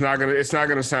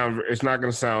gonna sound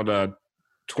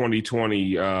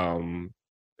 2020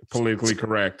 politically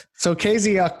correct. So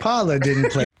KZ Akpala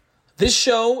didn't play. This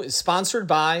show is sponsored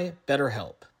by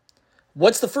BetterHelp.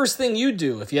 What's the first thing you'd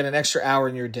do if you had an extra hour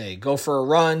in your day? Go for a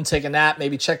run, take a nap,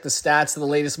 maybe check the stats of the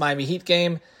latest Miami Heat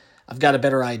game? I've got a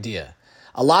better idea.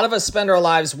 A lot of us spend our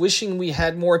lives wishing we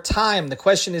had more time. The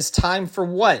question is, time for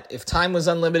what? If time was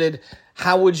unlimited,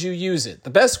 how would you use it?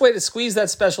 The best way to squeeze that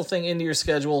special thing into your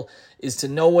schedule is to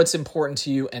know what's important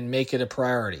to you and make it a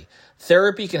priority.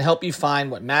 Therapy can help you find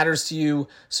what matters to you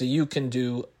so you can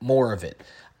do more of it.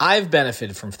 I've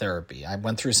benefited from therapy. I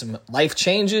went through some life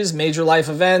changes, major life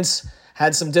events,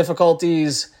 had some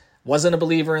difficulties, wasn't a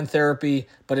believer in therapy,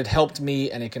 but it helped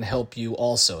me and it can help you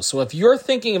also. So if you're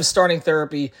thinking of starting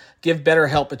therapy, give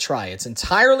BetterHelp a try. It's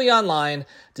entirely online,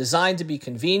 designed to be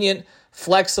convenient,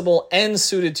 flexible, and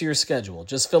suited to your schedule.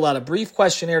 Just fill out a brief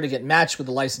questionnaire to get matched with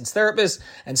a licensed therapist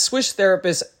and switch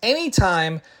therapists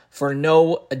anytime for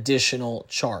no additional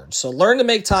charge. So learn to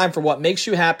make time for what makes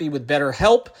you happy with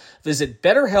BetterHelp. Visit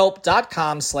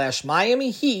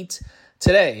BetterHelp.com/Miami Heat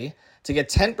today to get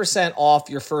 10% off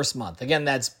your first month. Again,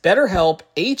 that's BetterHelp,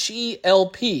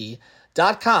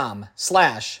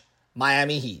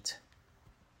 HELP.com/Miami Heat.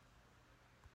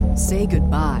 Say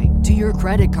goodbye to your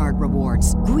credit card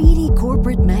rewards. Greedy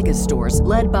corporate mega stores,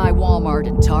 led by Walmart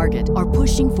and Target, are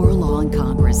pushing for a law in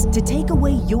Congress to take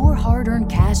away your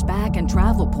hard-earned cash back and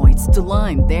travel points to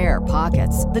line their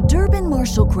pockets. The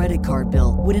Durbin-Marshall credit card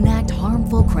bill would enact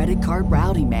harmful credit card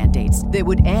routing mandates that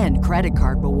would end credit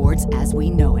card rewards as we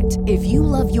know it. If you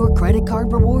love your credit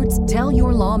card rewards, tell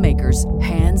your lawmakers,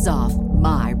 hands off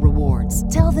my rewards.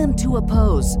 Tell them to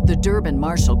oppose the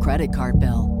Durbin-Marshall credit card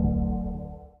bill.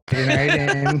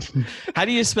 How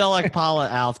do you spell Akpala,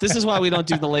 Alf? This is why we don't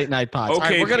do the late night pods. Okay, all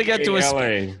right, we're gonna get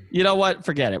to you know what?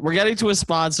 Forget it. We're getting to a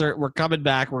sponsor. We're coming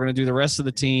back. We're gonna do the rest of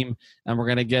the team, and we're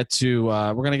gonna get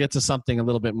to something a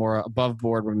little bit more above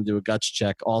board. We're gonna do a guts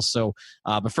check also.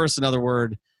 But first, another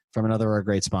word from another of our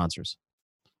great sponsors.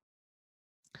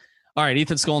 All right,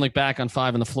 Ethan Skolnick back on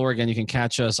 5 on the Floor again. You can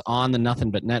catch us on the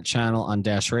Nothing But Net channel on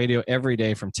Dash Radio every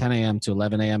day from 10 a.m. to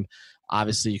 11 a.m.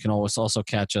 Obviously, you can always also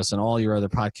catch us on all your other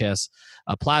podcast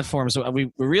platforms. So we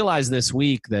realized this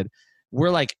week that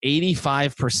we're like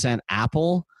 85%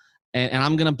 Apple, and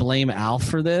I'm going to blame Alf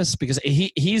for this because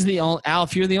he's the only –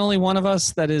 Alf, you're the only one of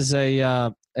us that is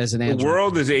as an Android. The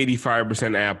world is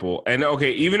 85% Apple. And,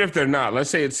 okay, even if they're not, let's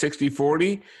say it's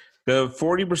 60-40, the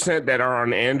 40% that are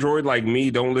on Android like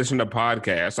me don't listen to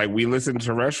podcasts. Like we listen to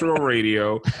terrestrial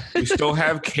radio. We still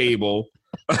have cable.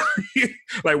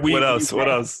 What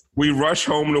else? We rush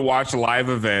home to watch live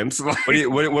events.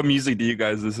 What music do you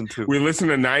guys listen to? We listen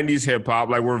to 90s hip hop.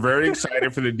 Like we're very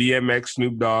excited for the DMX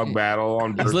Snoop Dogg battle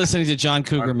on. I was listening to John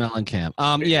Cougar Mellencamp.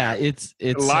 It's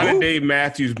a lot of Dave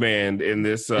Matthews Band in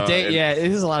this. It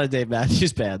is a lot of Dave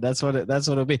Matthews Band. That's what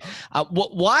it'll be.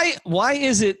 Why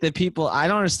is it that people? I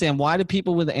don't understand. Why do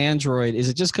people with Android? Is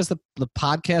it just because the the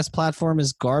podcast platform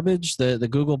is garbage? The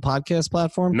Google podcast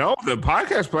platform? No, the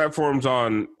podcast platforms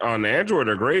on Android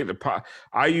are great.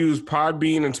 I use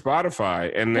Podbean and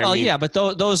Spotify, and but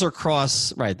those are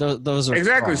cross, right? Those are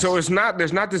exactly. cross. So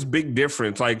there's not this big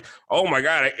difference. Like, oh my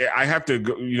god, I have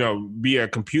to be a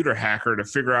computer hacker to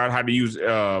figure out how to use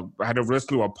how to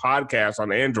listen to a podcast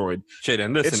on Android. Shit,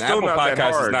 and listen, Apple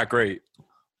Podcast is not great.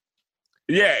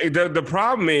 Yeah, the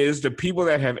problem is the people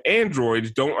that have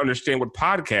Androids don't understand what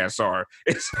podcasts are.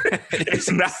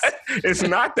 It's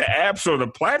not the apps or the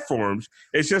platforms.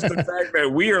 It's just the fact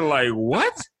that we are like,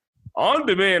 what?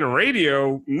 On-demand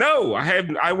radio? No,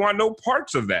 I want no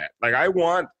parts of that. Like, I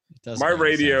want my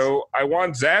radio. Sense. I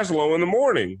want Zaslow in the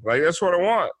morning. Like, that's what I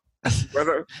want,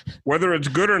 whether it's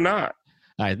good or not.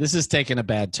 All right, this is taking a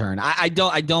bad turn. I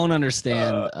don't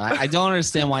understand. I don't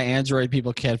understand why Android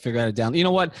people can't figure it out. You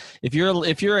know what? If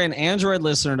you're an Android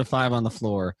listener to 5 on the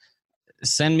Floor,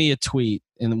 send me a tweet,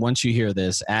 and once you hear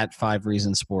this, at 5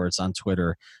 Reasons Sports on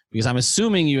Twitter, because I'm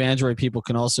assuming you Android people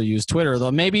can also use Twitter, though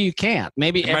maybe you can't.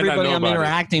 Maybe everybody I'm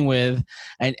interacting with,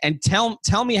 and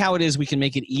tell me how it is we can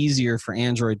make it easier for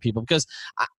Android people, because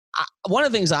one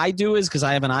of the things I do is, because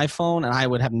I have an iPhone and I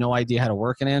would have no idea how to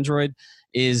work in Android,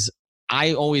 is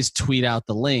I always tweet out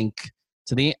the link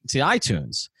to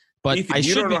iTunes. But Ethan,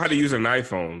 you don't know how to use an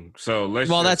iPhone, so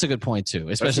that's a good point too,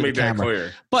 especially make the camera.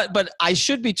 That clear. But I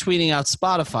should be tweeting out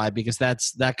Spotify, because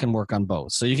that can work on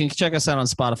both. So you can check us out on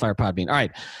Spotify or Podbean. All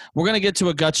right, we're gonna get to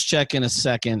a guts check in a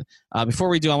second. Before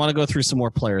we do, I want to go through some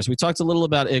more players. We talked a little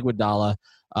about Iguodala.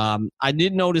 I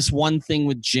did notice one thing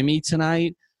with Jimmy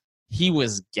tonight. He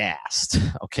was gassed.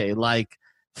 Okay, like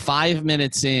 5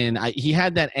 minutes in, he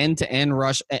had that end-to-end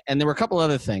rush, and there were a couple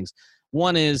other things.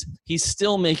 One is he's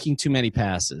still making too many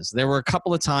passes. There were a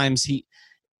couple of times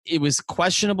it was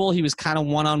questionable. He was kind of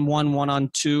one-on-1,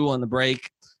 one-on-2 on the break,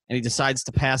 and he decides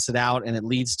to pass it out, and it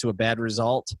leads to a bad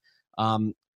result.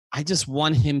 I just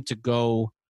want him to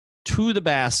go to the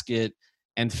basket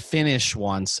and finish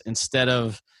once, instead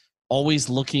of always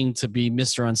looking to be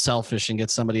Mr. Unselfish and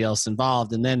get somebody else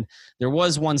involved. And then there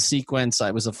was one sequence,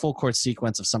 it was a full court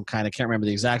sequence of some kind. I can't remember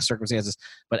the exact circumstances,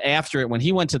 but after it, when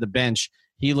he went to the bench,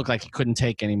 he looked like he couldn't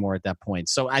take anymore at that point.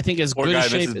 So I think as good a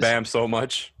shape misses Bam so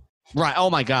much. Right. Oh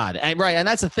my God. Right. And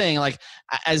that's the thing. Like,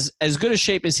 as good a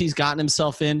shape as he's gotten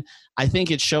himself in, I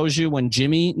think it shows you when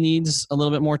Jimmy needs a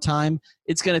little bit more time,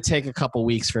 it's going to take a couple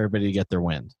weeks for everybody to get their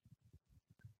wind.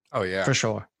 Oh yeah, for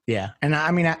sure. Yeah. And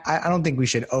I mean, I don't think we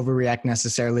should overreact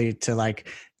necessarily to like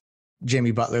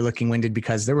Jimmy Butler looking winded,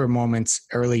 because there were moments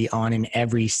early on in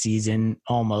every season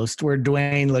almost where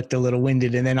Dwayne looked a little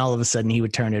winded, and then all of a sudden he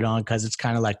would turn it on, because it's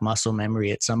kind of like muscle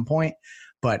memory at some point.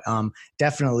 But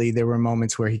definitely there were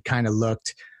moments where he kind of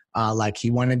looked like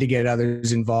he wanted to get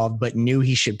others involved, but knew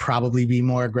he should probably be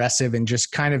more aggressive, and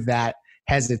just kind of that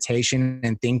hesitation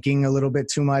and thinking a little bit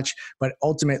too much. But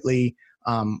ultimately,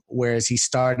 whereas he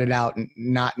started out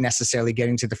not necessarily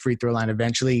getting to the free throw line,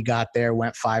 eventually he got there,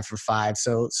 went 5 for 5.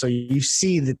 So you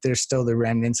see that there's still the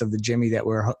remnants of the Jimmy that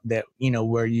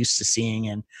we're used to seeing,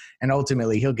 and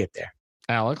ultimately he'll get there.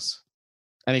 Alex,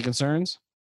 any concerns?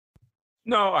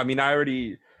 No, I mean, I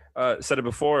already said it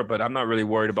before, but I'm not really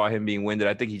worried about him being winded.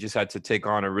 I think he just had to take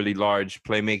on a really large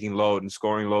playmaking load and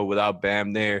scoring load without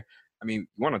Bam there. I mean,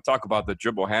 you want to talk about the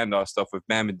dribble handoff stuff with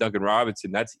Bam and Duncan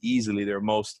Robinson. That's easily their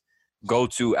most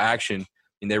go-to action,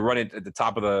 and they run it at the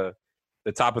top of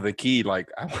the key, like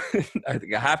I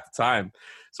think half the time.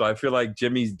 So I feel like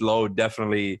Jimmy's load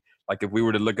definitely, like if we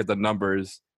were to look at the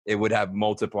numbers, it would have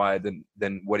multiplied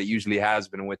than what it usually has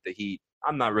been with the Heat.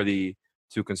 I'm not really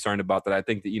too concerned about that. I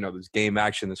think that, this game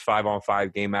action, this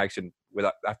 5-on-5 game action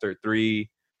after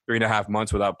 3.5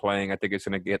 months without playing, I think it's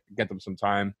going to get them some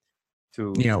time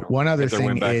to one other get their thing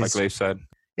win back, is, like Leif said.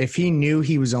 If he knew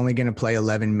he was only going to play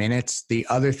 11 minutes, the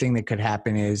other thing that could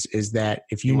happen is that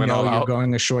if you know you're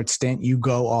going a short stint, you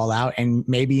go all out. And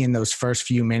maybe in those first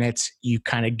few minutes, you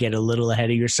kind of get a little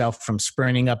ahead of yourself from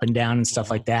sprinting up and down and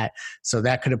stuff like that. So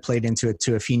that could have played into it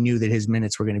too, if he knew that his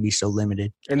minutes were going to be so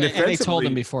limited. And they told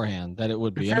him beforehand that it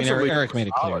would be. I mean, Eric made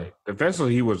it clear.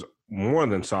 Defensively, he was more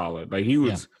than solid. Like, he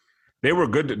was – they were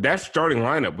good. That starting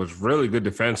lineup was really good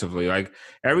defensively. Like,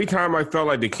 every time I felt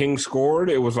like the Kings scored,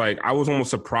 it was like I was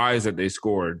almost surprised that they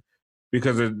scored,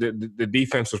 because the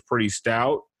defense was pretty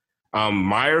stout.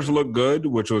 Myers looked good,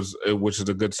 which is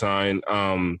a good sign.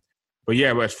 But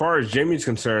as far as Jimmy's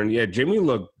concerned, Jimmy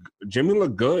looked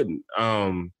good.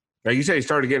 Like you said, he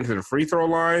started getting to the free throw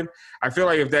line. I feel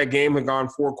like if that game had gone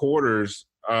 4 quarters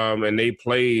and they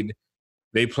played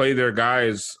their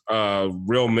guys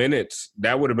real minutes,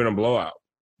 that would have been a blowout.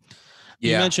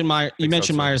 You mentioned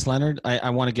so. Myers Leonard. I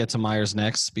want to get to Myers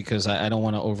next because I don't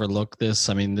want to overlook this.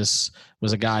 I mean, this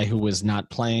was a guy who was not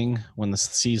playing when the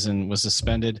season was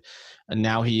suspended, and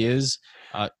now he is.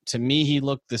 To me, he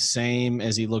looked the same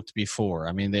as he looked before.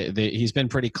 I mean, he's been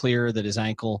pretty clear that his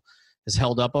ankle has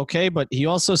held up okay, but he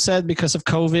also said because of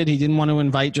COVID, he didn't want to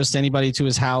invite just anybody to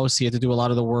his house. He had to do a lot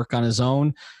of the work on his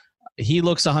own. He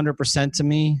looks 100% to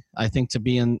me, I think, to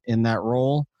be in that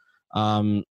role.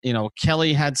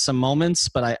 Kelly had some moments,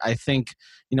 but I think,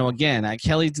 again,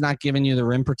 Kelly's not giving you the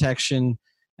rim protection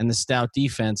and the stout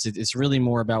defense. It's really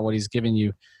more about what he's giving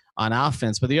you on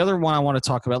offense. But the other one I want to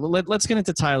talk about, let's get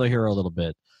into Tyler Hero a little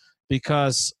bit,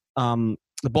 because the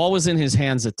ball was in his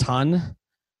hands a ton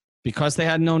because they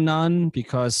had no none,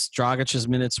 because Dragic's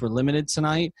minutes were limited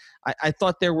tonight. I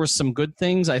thought there were some good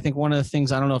things. I think one of the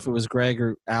things, I don't know if it was Greg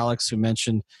or Alex who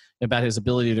mentioned about his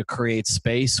ability to create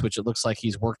space, which it looks like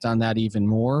he's worked on that even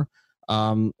more.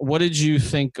 What did you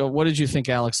think,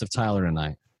 Alex, of Tyler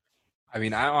tonight? I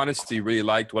mean, I honestly really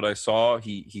liked what I saw.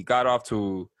 He got off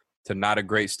to not a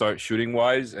great start shooting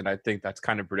wise, and I think that's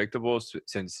kind of predictable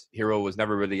since Hero was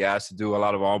never really asked to do a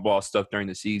lot of on-ball stuff during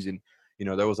the season.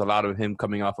 There was a lot of him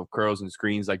coming off of curls and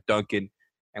screens like Duncan,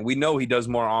 and we know he does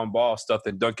more on-ball stuff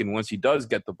than Duncan once he does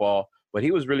get the ball. But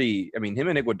he was really, him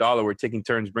and Iguodala were taking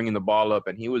turns bringing the ball up,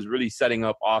 and he was really setting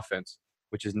up offense,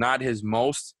 which is not his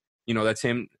most. That's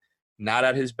him not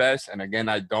at his best. And again,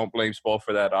 I don't blame Spo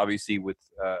for that. Obviously, with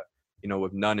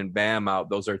Nunn and Bam out,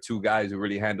 those are two guys who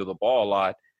really handle the ball a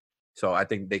lot. So I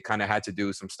think they kind of had to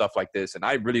do some stuff like this. And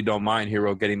I really don't mind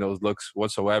Hero getting those looks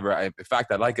whatsoever. In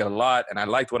fact, I like it a lot, and I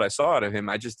liked what I saw out of him.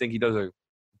 I just think he does a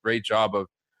great job of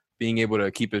being able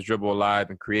to keep his dribble alive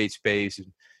and create space and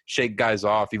shake guys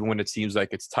off even when it seems like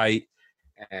it's tight.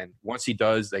 And once he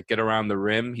does get around the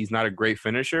rim, he's not a great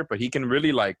finisher, but he can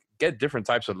really get different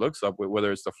types of looks up with,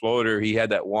 whether it's the floater. He had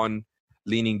that one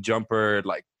leaning jumper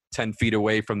 10 feet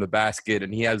away from the basket,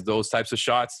 and he has those types of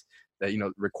shots that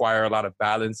require a lot of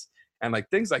balance. And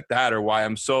things like that are why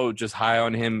I'm so just high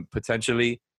on him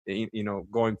potentially,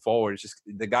 going forward. It's just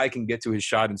the guy can get to his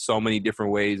shot in so many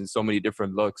different ways and so many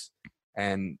different looks.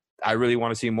 And I really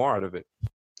want to see more out of it.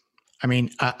 I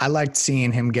mean, I liked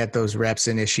seeing him get those reps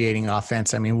initiating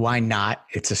offense. I mean, why not?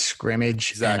 It's a scrimmage.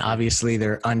 Exactly. And obviously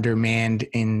they're undermanned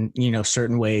in,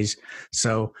 certain ways.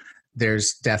 So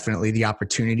there's definitely the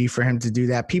opportunity for him to do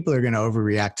that. People are going to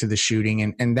overreact to the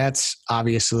shooting. And that's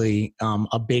obviously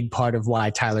a big part of why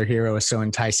Tyler Hero is so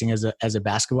enticing as a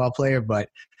basketball player. But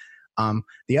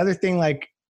the other thing,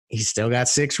 he's still got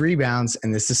 6 rebounds.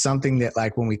 And this is something that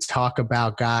when we talk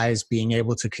about guys being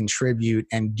able to contribute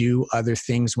and do other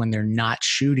things when they're not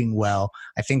shooting well,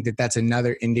 I think that that's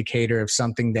another indicator of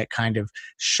something that kind of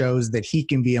shows that he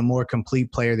can be a more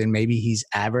complete player than maybe he's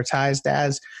advertised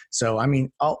as. So, I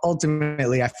mean,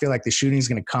 ultimately, I feel like the shooting is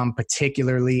going to come,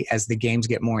 particularly as the games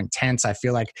get more intense. I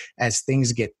feel like as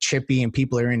things get chippy and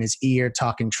people are in his ear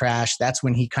talking trash, that's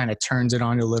when he kind of turns it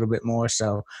on a little bit more.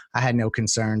 So I had no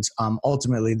concerns.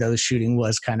 Ultimately, though, the shooting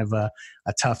was kind of a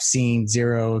tough scene.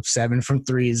 0 of 7 from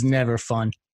 3 is never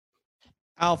fun.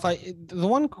 Alf, the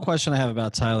one question I have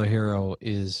about Tyler Hero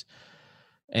is,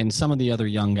 and some of the other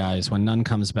young guys, when Nunn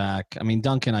comes back, I mean,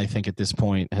 Duncan, I think at this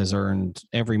point has earned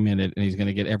every minute, and he's going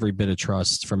to get every bit of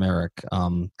trust from Eric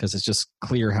because it's just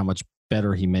clear how much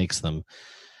better he makes them.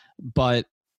 But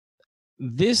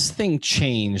this thing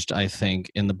changed, I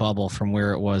think, in the bubble from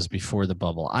where it was before the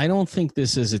bubble. I don't think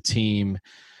this is a team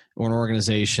or an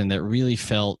organization that really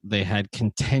felt they had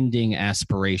contending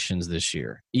aspirations this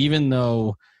year, even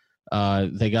though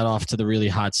they got off to the really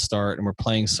hot start and were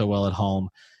playing so well at home.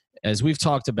 As we've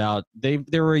talked about, they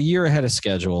were a year ahead of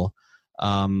schedule.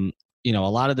 A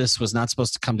lot of this was not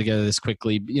supposed to come together this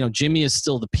quickly. Jimmy is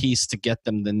still the piece to get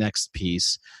them the next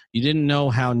piece. You didn't know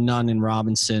how Nunn and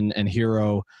Robinson and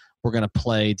Hero were going to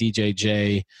play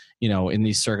DJJ, in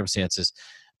these circumstances.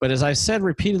 But as I said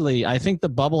repeatedly, I think the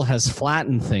bubble has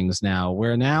flattened things now,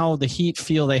 where now the Heat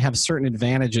feel they have certain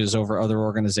advantages over other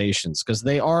organizations because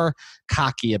they are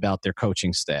cocky about their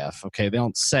coaching staff. Okay, they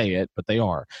don't say it, but they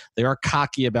are. They are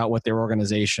cocky about what their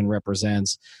organization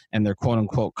represents and their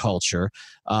quote-unquote culture.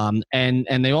 And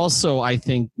they also, I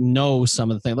think, know some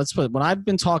of the things. When I've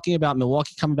been talking about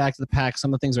Milwaukee coming back to the pack,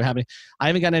 some of the things are happening, I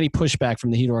haven't gotten any pushback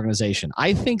from the Heat organization.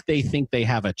 I think they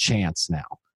have a chance now.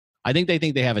 I think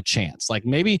they have a chance.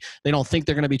 Maybe they don't think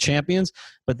they're going to be champions,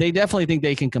 but they definitely think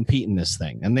they can compete in this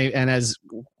thing. And as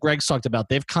Greg's talked about,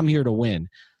 they've come here to win.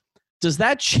 Does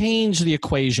that change the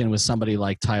equation with somebody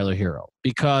like Tyler Hero?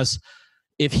 Because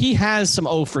if he has some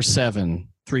 0 for 7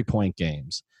 3-point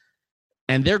games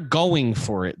and they're going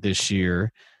for it this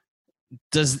year,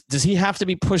 does he have to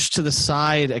be pushed to the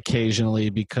side occasionally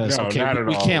because No,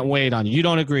 we can't wait on you? You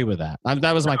don't agree with that?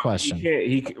 That was my question.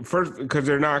 He first because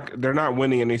they're not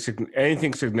winning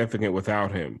anything significant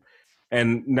without him,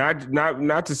 and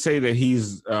not to say that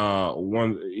he's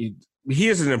he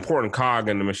is an important cog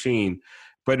in the machine,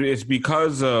 but it's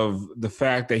because of the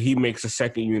fact that he makes the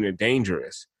second unit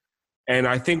dangerous. And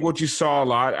I think what you saw a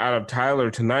lot out of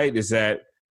Tyler tonight is that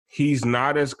he's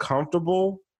not as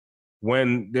comfortable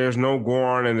when there's no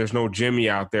Goran and there's no Jimmy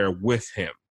out there with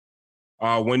him.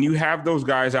 When you have those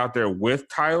guys out there with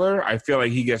Tyler, I feel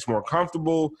like he gets more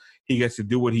comfortable. He gets to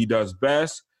do what he does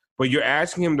best. But you're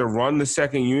asking him to run the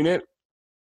second unit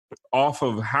off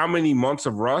of how many months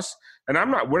of rust? And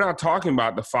we're not talking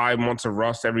about the 5 months of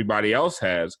rust everybody else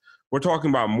has. We're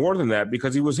talking about more than that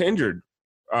because he was injured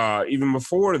even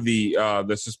before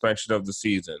the suspension of the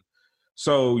season.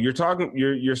 So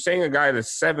you're saying a guy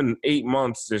that's 7-8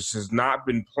 months that has not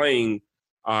been playing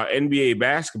NBA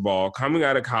basketball coming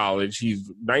out of college. He's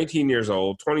 19 years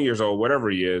old, 20 years old, whatever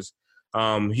he is.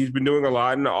 He's been doing a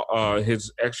lot in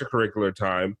his extracurricular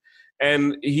time,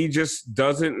 and he just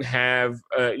doesn't have.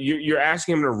 You're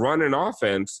asking him to run an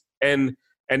offense, and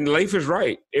Leif is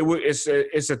right.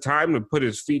 It's a time to put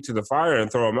his feet to the fire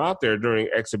and throw him out there during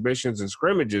exhibitions and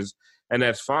scrimmages, and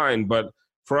that's fine. But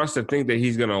for us to think that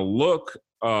he's going to look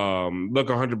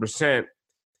 100%.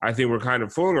 I think we're kind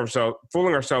of fooling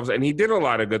ourselves. And he did a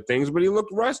lot of good things, but he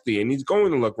looked rusty, and he's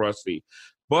going to look rusty.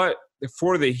 But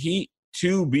for the Heat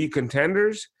to be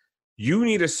contenders, you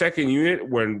need a second unit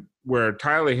where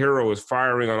Tyler Hero is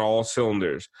firing on all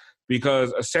cylinders.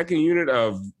 Because a second unit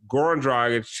of Goran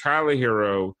Dragic, Tyler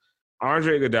Hero,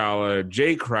 Andre Iguodala,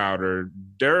 Jay Crowder,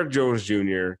 Derek Jones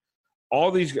Jr.,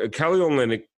 all these Kelly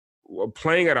Olynyk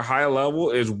playing at a high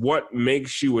level is what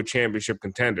makes you a championship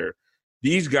contender.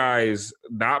 These guys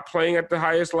not playing at the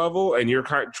highest level, and you're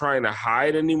trying to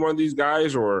hide any one of these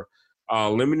guys or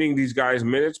limiting these guys'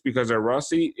 minutes because they're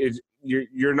rusty,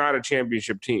 you're not a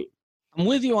championship team. I'm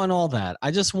with you on all that.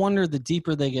 I just wonder the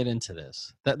deeper they get into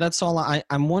this. That's all.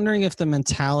 I'm wondering if the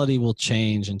mentality will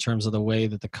change in terms of the way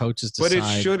that the coaches decide. But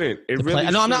it shouldn't. It really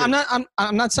play. No, shouldn't.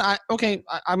 I'm not saying. Okay,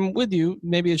 I'm with you.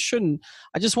 Maybe it shouldn't.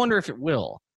 I just wonder if it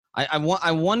will.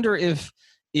 I wonder if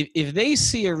they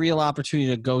see a real opportunity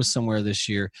to go somewhere this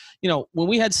year. When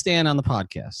we had Stan on the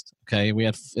podcast, okay, we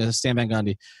had Stan Van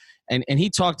Gundy, and he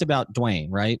talked about Dwayne,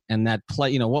 right? And that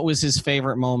play, what was his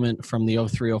favorite moment from the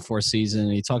 03-04 season?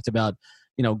 And he talked about,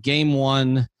 game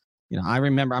one. I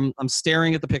remember I'm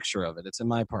staring at the picture of it. It's in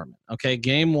my apartment. Okay,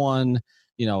 game one,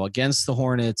 against the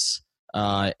Hornets,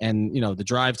 and the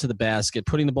drive to the basket,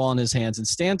 putting the ball in his hands. And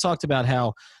Stan talked about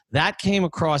how that came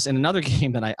across in another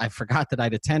game that I forgot that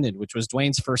I'd attended, which was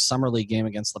Dwayne's first summer league game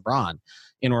against LeBron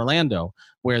in Orlando,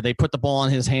 where they put the ball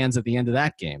in his hands at the end of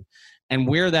that game, and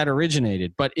where that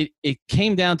originated. But it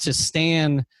came down to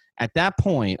Stan at that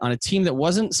point on a team that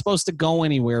wasn't supposed to go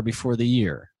anywhere before the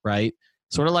year, right?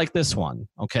 Sort of like this one,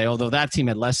 okay, although that team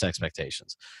had less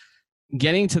expectations.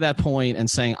 Getting to that point and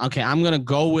saying, okay, I'm going to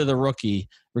go with a rookie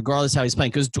regardless how he's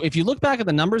playing. Because if you look back at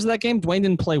the numbers of that game, Dwayne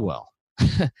didn't play well,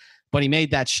 but he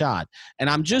made that shot. And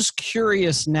I'm just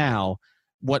curious now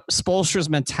what Spoelstra's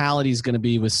mentality is going to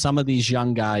be with some of these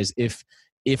young guys. If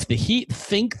the Heat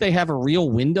think they have a real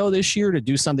window this year to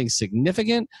do something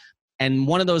significant, and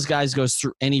one of those guys goes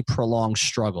through any prolonged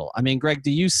struggle. I mean, Greg,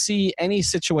 do you see any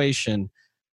situation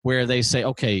where they say,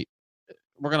 okay,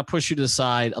 we're going to push you to the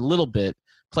side a little bit,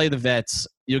 play the vets,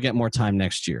 you'll get more time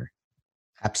next year?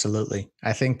 Absolutely.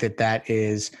 I think that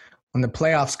is when the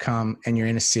playoffs come and you're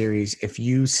in a series, if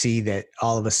you see that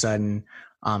all of a sudden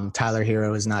Tyler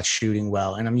Hero is not shooting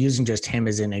well, and I'm using just him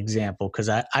as an example because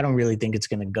I don't really think it's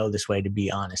going to go this way, to be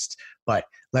honest. But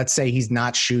let's say he's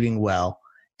not shooting well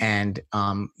and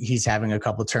he's having a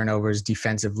couple turnovers,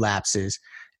 defensive lapses,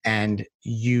 and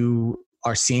you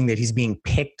are seeing that he's being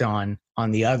picked on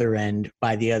the other end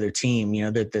by the other team,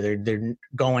 that they're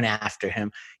going after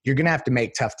him. You're going to have to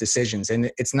make tough decisions.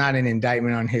 And it's not an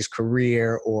indictment on his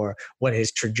career or what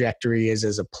his trajectory is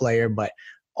as a player, but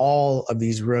all of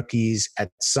these rookies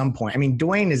at some point. I mean,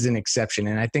 Dwayne is an exception,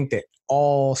 and I think that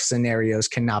all scenarios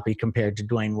cannot be compared to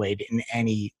Dwayne Wade in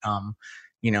any,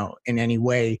 in any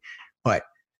way. But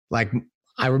like,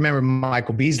 I remember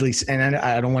Michael Beasley, and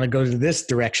I don't want to go to this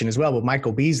direction as well, but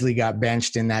Michael Beasley got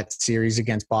benched in that series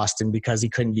against Boston because he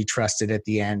couldn't be trusted at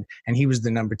the end, and he was the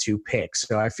number 2 pick.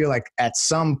 So I feel like at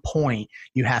some point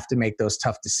you have to make those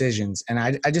tough decisions, and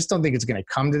I just don't think it's going to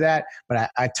come to that,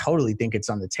 but I totally think it's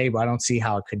on the table. I don't see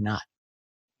how it could not.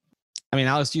 I mean,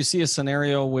 Alex, do you see a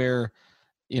scenario where,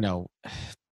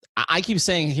 I keep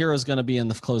saying Hero's going to be in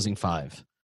the closing 5,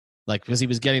 like because he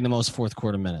was getting the most fourth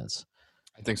quarter minutes.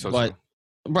 I think so. But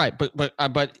right,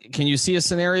 but can you see a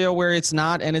scenario where it's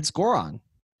not and it's Goran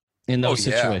in those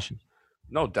situations?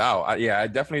 No doubt. I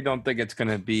definitely don't think it's going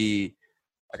to be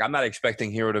like, I'm not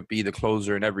expecting Hero to be the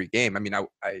closer in every game. I mean,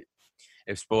 I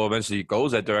if Spo eventually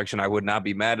goes that direction, I would not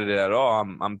be mad at it at all.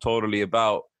 I'm totally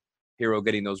about Hero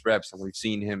getting those reps, and we've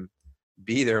seen him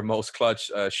be their most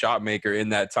clutch shot maker in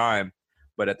that time.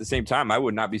 But at the same time, I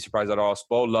would not be surprised at all.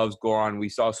 Spo loves Goran. We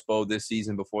saw Spo this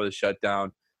season before the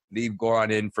shutdown leave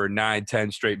Goran in for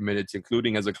 9-10 straight minutes,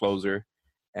 including as a closer.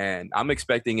 And I'm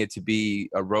expecting it to be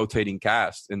a rotating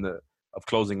cast of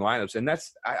closing lineups. And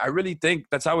I really think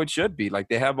that's how it should be. Like,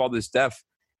 they have all this depth,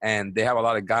 and they have a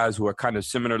lot of guys who are kind of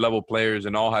similar level players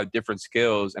and all have different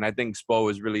skills. And I think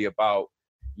Spo is really about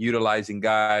utilizing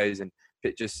guys and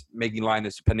just making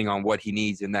lineups depending on what he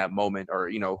needs in that moment, or,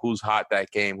 you know, who's hot that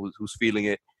game, who's feeling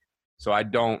it. So I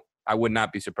would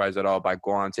not be surprised at all by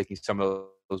Goran taking some of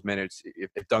those minutes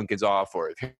if Duncan's off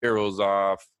or if Hero's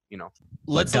off. You know,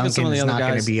 let's look at some of the other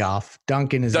guys.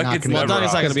 Duncan is not going to be off.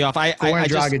 Duncan's not going to be off. Goran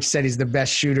Dragic said he's the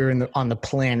best shooter on the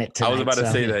planet tonight. I was about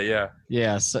to say that.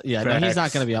 Yeah. No, he's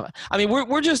not going to be off. I mean,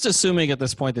 we're just assuming at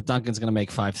this point that Duncan's going to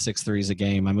make 5-6 threes a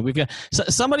game. I mean, we've got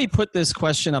somebody put this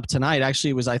question up tonight.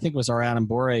 Actually, I think it was our Adam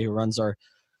Bore, who runs our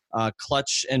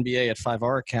Clutch NBA at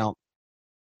 5R account.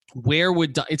 Where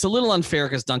would it's a little unfair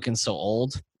because Duncan's so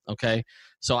old. Okay.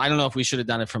 So I don't know if we should have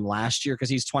done it from last year because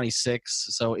he's 26.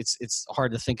 So it's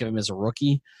hard to think of him as a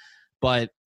rookie.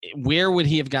 But where would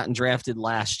he have gotten drafted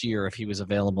last year if he was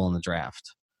available in the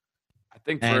draft? I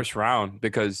think first round,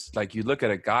 because like you look at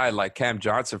a guy like Cam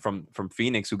Johnson from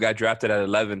Phoenix who got drafted at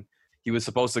 11. He was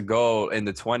supposed to go in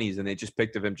the 20s, and they just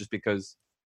picked him just because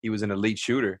he was an elite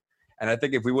shooter. And I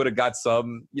think if we would have got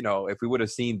if we would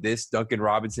have seen this Duncan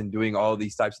Robinson doing all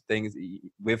these types of things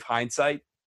with hindsight,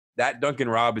 that Duncan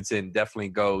Robinson definitely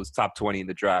goes top 20 in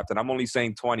the draft. And I'm only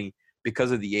saying 20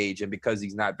 because of the age and because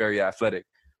he's not very athletic.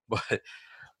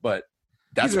 But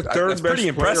that's pretty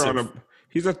impressive.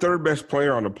 He's a third best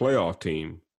player on the playoff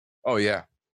team. Oh, yeah.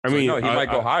 I mean, he might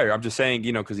go higher. I'm just saying,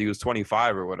 because he was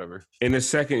 25 or whatever. In his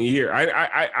second year.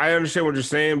 I understand what you're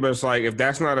saying, but it's like, if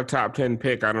that's not a top 10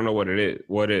 pick, I don't know what it is.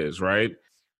 What is, right?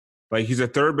 Like, he's a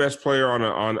third best player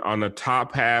on the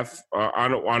top half,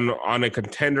 on a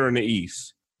contender in the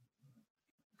East.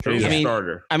 He's a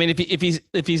starter. I mean,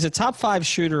 if he's a top 5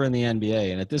 shooter in the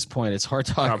NBA, and at this point it's hard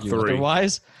to argue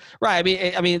otherwise,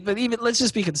 right? I mean, but even let's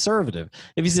just be conservative.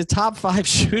 If he's a top 5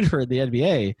 shooter in the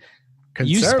NBA,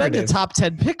 you spend a top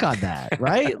 10 pick on that,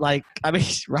 right? Like, I mean,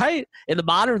 right in the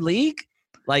modern league,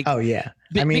 like, oh yeah,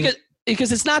 I mean.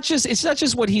 Because it's not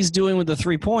just what he's doing with the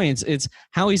 3 points; it's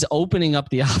how he's opening up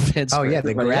the offense. Oh yeah,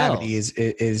 the gravity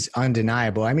is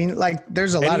undeniable. I mean, like,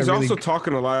 there's a lot of. He's also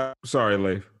talking a lot. Sorry,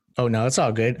 Leif. Oh no, it's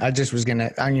all good. I just was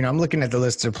gonna. I'm looking at the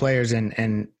list of players,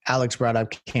 and Alex brought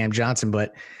up Cam Johnson,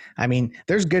 but I mean,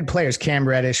 there's good players: Cam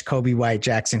Reddish, Kobe White,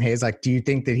 Jackson Hayes. Like, do you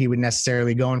think that he would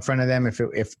necessarily go in front of them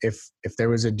if there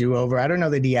was a do-over? I don't know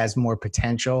that he has more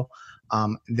potential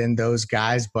than those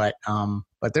guys, but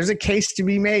there's a case to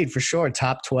be made for sure.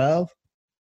 Top 12.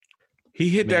 He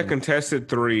hit that contested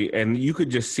 3, and you could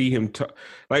just see him.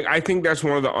 I think that's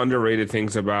one of the underrated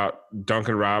things about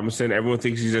Duncan Robinson. Everyone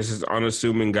thinks he's just this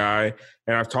unassuming guy,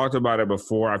 and I've talked about it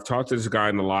before. I've talked to this guy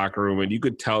in the locker room, and you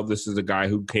could tell this is a guy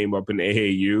who came up in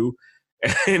AAU,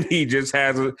 and he just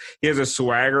has a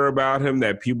swagger about him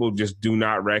that people just do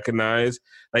not recognize.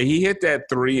 Like, he hit that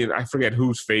 3, and I forget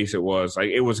whose face it was. Like,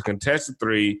 it was a contested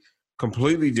 3.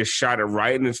 Completely just shot it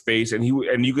right in his face, and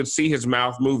you could see his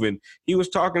mouth moving. He was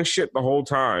talking shit the whole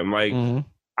time. Like,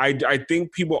 I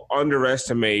think people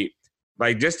underestimate,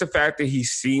 like, just the fact that he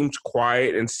seems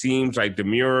quiet and seems like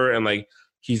demure and like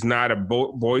he's not a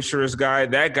boisterous guy.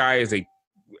 That guy is a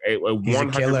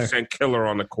 100% killer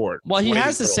on the court. Well, he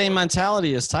has the same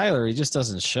mentality as Tyler. He just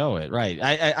doesn't show it, right?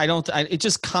 It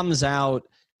just comes out.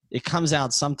 It comes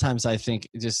out sometimes. I think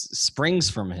it just springs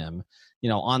from him,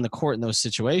 on the court in those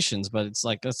situations. But it's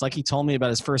like he told me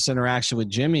about his first interaction with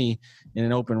Jimmy in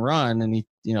an open run, and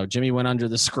Jimmy went under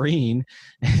the screen,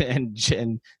 and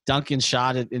Duncan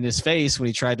shot it in his face when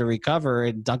he tried to recover,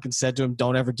 and Duncan said to him,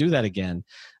 "Don't ever do that again."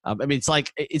 I mean,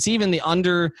 it's even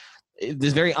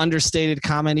this very understated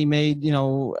comment he made.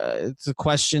 It's a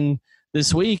question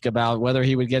this week about whether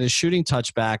he would get his shooting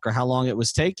touch back or how long it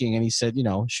was taking, and he said,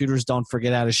 shooters don't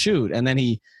forget how to shoot, and then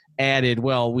he added,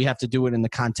 well, we have to do it in the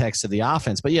context of the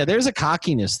offense. But yeah, there's a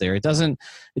cockiness there. It doesn't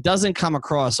come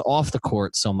across off the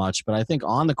court so much, but I think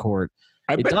on the court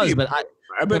it does.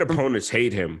 I bet opponents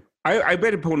hate him. I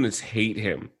bet opponents hate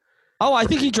him Oh, I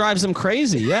think he drives them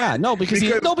crazy. Yeah, because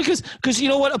you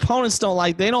know what opponents don't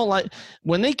like. They don't like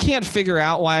when they can't figure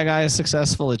out why a guy is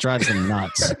successful. It drives them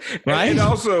nuts, right? And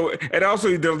also,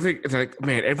 you don't think it's like,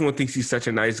 man, everyone thinks he's such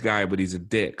a nice guy, but he's a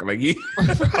dick. Like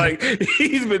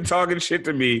he's been talking shit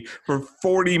to me for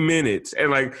 40 minutes,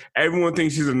 and like everyone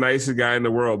thinks he's the nicest guy in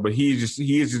the world, but he has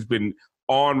just been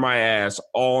on my ass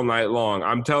all night long.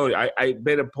 I'm telling you, I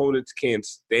bet opponents can't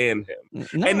stand him.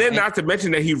 No, and then not to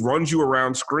mention that he runs you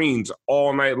around screens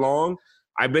all night long.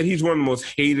 I bet he's one of the most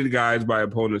hated guys by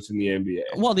opponents in the NBA.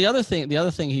 Well, the other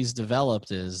thing he's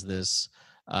developed is this,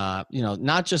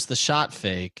 not just the shot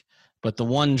fake, but the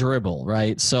one dribble,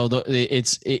 right? So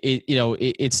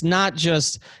it's not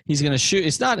just he's going to shoot.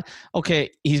 It's not, okay,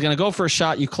 he's going to go for a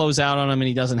shot, you close out on him and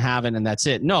he doesn't have it and that's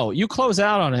it. No, you close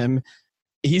out on him,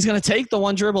 he's going to take the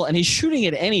one dribble, and he's shooting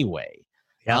it anyway.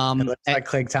 Yeah, it looks like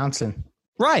Klay Thompson.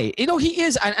 Right. He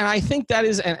is. And I think that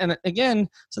is – and again,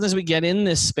 sometimes we get in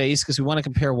this space because we want to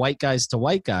compare white guys to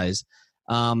white guys.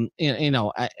 But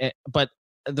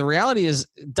the reality is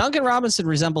Duncan Robinson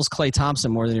resembles Klay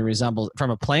Thompson more than he resembles –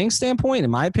 from a playing standpoint, in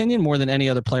my opinion, more than any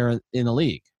other player in the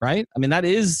league, right? I mean,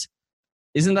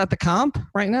 isn't that the comp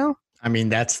right now? I mean,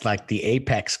 that's like the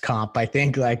apex comp. I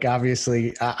think, like,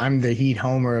 obviously, I'm the Heat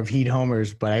homer of Heat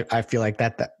homers, but I feel like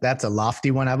that's a lofty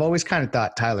one. I've always kind of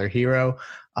thought Tyler Hero,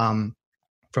 from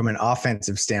an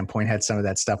offensive standpoint, had some of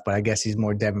that stuff, but I guess he's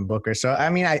more Devin Booker. So,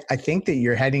 I mean, I think that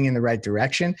you're heading in the right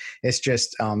direction. It's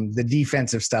just the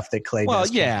defensive stuff that Klay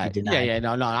does.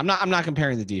 No. I'm not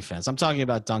comparing the defense. I'm talking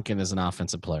about Duncan as an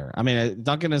offensive player. I mean,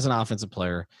 Duncan as an offensive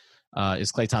player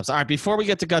is Klay Thompson. All right, before we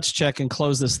get to Guts Check and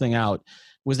close this thing out,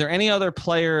 was there any other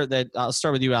player that – I'll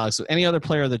start with you, Alex. Any other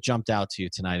player that jumped out to you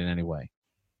tonight in any way?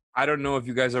 I don't know if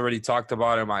you guys already talked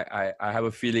about him. I have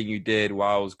a feeling you did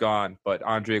while I was gone, but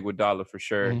Andre Iguodala for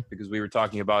sure, because we were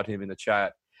talking about him in the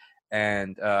chat.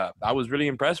 And I was really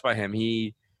impressed by him.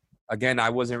 I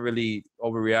wasn't really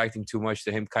overreacting too much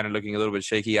to him kind of looking a little bit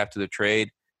shaky after the trade,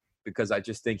 because I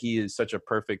just think he is such a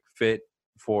perfect fit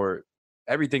for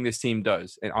everything this team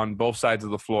does and on both sides of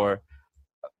the floor.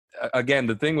 Again,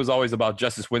 the thing was always about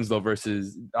Justice Winslow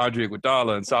versus Andre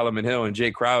Iguodala and Solomon Hill and Jay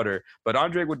Crowder. But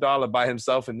Andre Iguodala by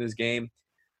himself in this game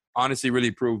honestly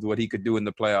really proved what he could do in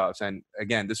the playoffs. And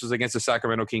again, this was against the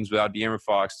Sacramento Kings without De'Aaron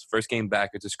Fox. First game back.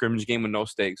 It's a scrimmage game with no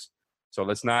stakes. So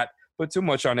let's not put too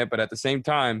much on it. But at the same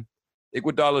time,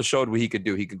 Iguodala showed what he could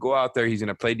do. He could go out there. He's going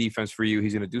to play defense for you.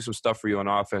 He's going to do some stuff for you on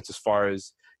offense as far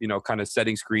as, kind of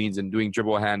setting screens and doing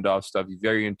dribble handoff stuff. He's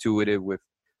very intuitive with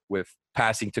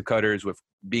passing to cutters, with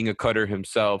being a cutter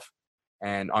himself.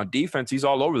 And on defense, he's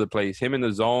all over the place. Him in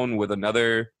the zone with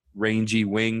another rangy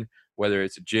wing, whether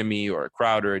it's a Jimmy or a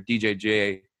Crowder or a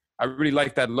DJJ. I really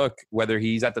like that look, whether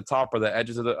he's at the top or the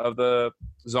edges of the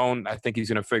zone. I think he's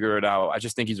going to figure it out. I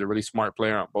just think he's a really smart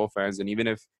player on both ends. And even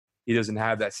if he doesn't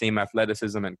have that same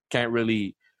athleticism and can't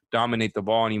really dominate the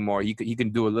ball anymore, he can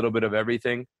do a little bit of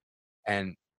everything.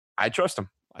 And I trust him.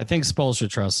 I think Spoelstra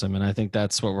trusts him, and I think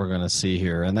that's what we're going to see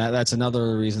here. And that's another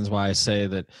of the reasons why I say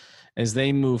that as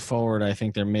they move forward, I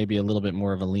think there may be a little bit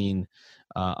more of a lean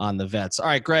on the vets. All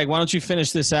right, Greg, why don't you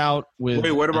finish this out with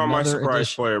Wait, what about my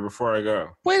surprise player before I go?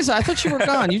 Wait a second. I thought you were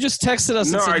gone. You just texted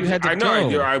us and said you had to go. I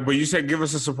know, but you said give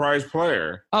us a surprise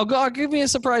player. Oh, God, give me a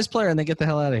surprise player and then get the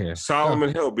hell out of here.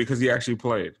 Solomon Hill, because he actually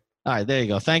played. All right, there you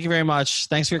go. Thank you very much.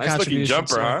 Thanks for your contribution. Nice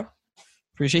looking jumper, huh?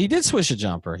 Appreciate it. He did swish a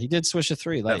jumper. He did swish a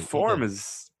three. That form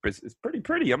is pretty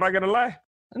pretty. I'm not going to lie.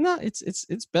 No,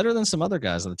 it's better than some other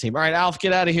guys on the team. All right, Alf,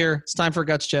 get out of here. It's time for a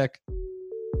Guts Check.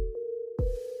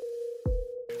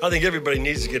 I think everybody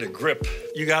needs to get a grip.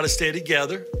 You got to stay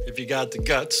together if you got the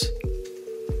guts,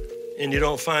 and you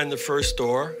don't find the first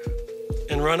door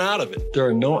and run out of it. There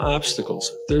are no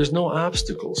obstacles. There's no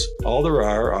obstacles. All there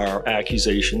are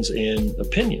accusations and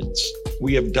opinions.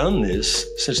 We have done this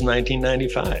since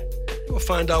 1995. We'll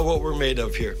find out what we're made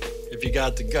of here if you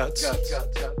got the guts.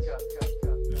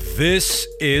 This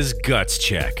is Guts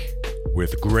Check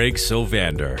with Greg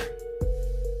Sylvander.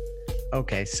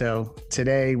 Okay, so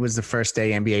today was the first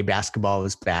day NBA basketball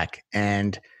was back,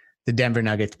 and the Denver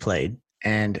Nuggets played.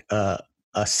 And a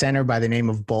center by the name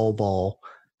of Bol Bol,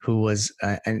 who was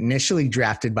initially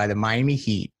drafted by the Miami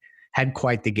Heat, had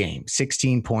quite the game.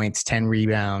 16 points, 10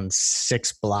 rebounds,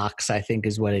 6 blocks, I think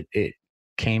is what it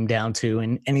came down to.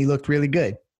 And he looked really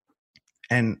good.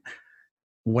 And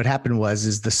what happened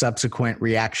was the subsequent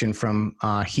reaction from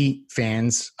Heat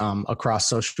fans across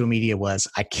social media was,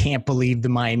 I can't believe the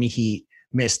Miami Heat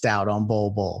missed out on Bol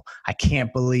Bol. I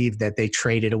can't believe that they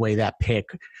traded away that pick.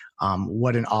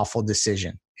 What an awful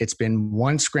decision. It's been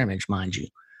one scrimmage, mind you.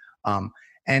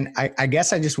 And I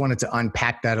guess I just wanted to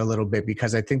unpack that a little bit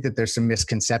because I think that there's some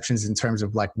misconceptions in terms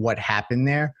of like what happened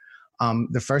there.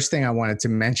 The first thing I wanted to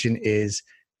mention is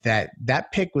that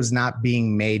pick was not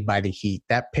being made by the Heat.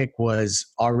 That pick was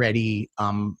already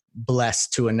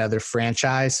blessed to another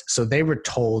franchise. So they were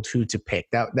told who to pick.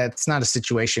 That's not a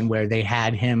situation where they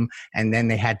had him and then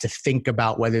they had to think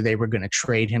about whether they were going to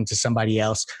trade him to somebody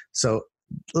else. So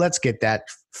let's get that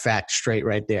fact straight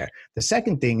right there. The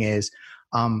second thing is,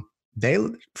 they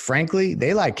like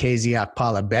KZ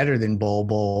Okpala better than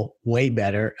Bol, way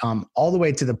better, all the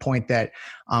way to the point that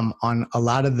on a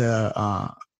lot of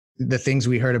the things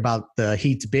we heard about the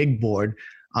Heat's big board,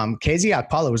 KZ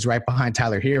Okpala was right behind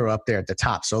Tyler Hero up there at the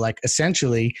top. So like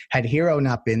essentially had Hero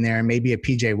not been there and maybe a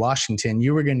PJ Washington,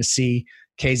 you were going to see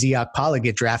KZ Okpala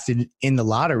get drafted in the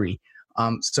lottery.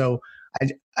 So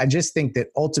I just think that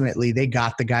ultimately they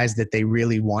got the guys that they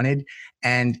really wanted.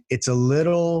 And it's a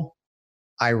little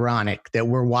ironic that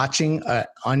we're watching an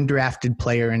undrafted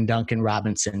player in Duncan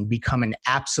Robinson become an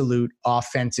absolute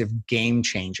offensive game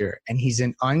changer. And he's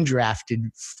an undrafted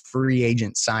free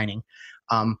agent signing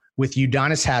with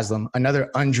Udonis Haslem, another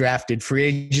undrafted free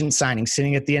agent signing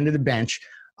sitting at the end of the bench.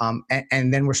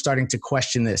 And then we're starting to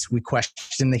question this. We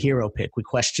question the Hero pick. We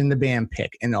question the Bam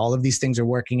pick. And all of these things are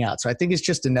working out. So I think it's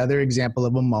just another example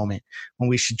of a moment when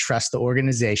we should trust the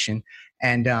organization.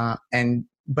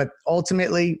 But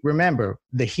ultimately, remember,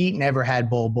 the Heat never had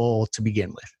Bol to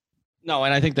begin with. No,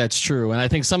 and I think that's true. And I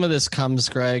think some of this comes,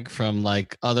 Greg, from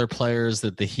like other players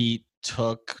that the Heat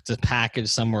took to package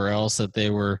somewhere else that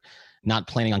they were not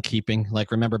planning on keeping.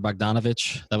 Like, remember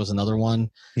Bogdanovich? That was another one.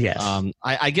 Yes.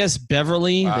 I guess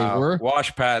Beverly, they were.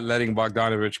 Wash Pat letting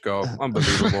Bogdanovich go.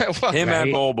 Unbelievable. Him right?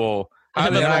 And Bol. How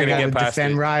are they ever going to get past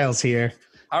defend Riles here?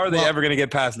 How are they ever going to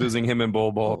get past losing him and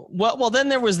Bol? Well, then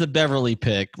there was the Beverly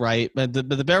pick, right? But the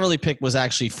Beverly pick was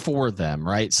actually for them,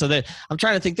 right? So I'm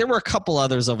trying to think. There were a couple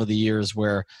others over the years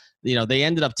where, they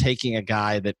ended up taking a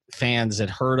guy that fans had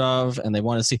heard of and they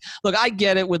want to see. Look, I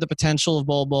get it with the potential of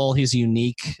Bol. He's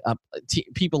unique.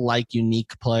 People like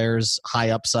unique players,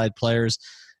 high upside players.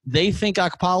 They think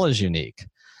Okpala is unique.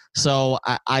 So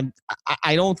I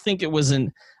don't think it was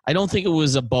I don't think it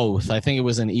was a both. I think it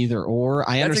was an either or.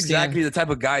 That's exactly the type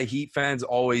of guy Heat fans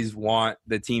always want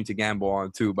the team to gamble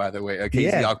on too, by the way.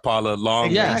 KZ Okpala,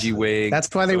 long, rangy wig.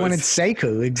 That's why they wanted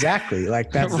Sekou. Exactly.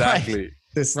 Like that's exactly.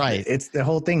 Right. It's the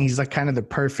whole thing. He's like kind of the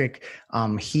perfect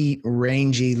Heat,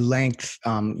 rangy length,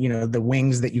 the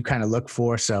wings that you kind of look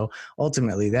for. So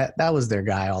ultimately that was their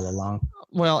guy all along.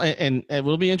 Well, and it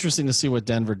will be interesting to see what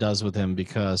Denver does with him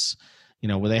because –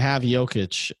 where they have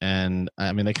Jokic, and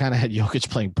I mean, they kind of had Jokic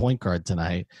playing point guard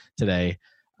today.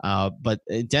 But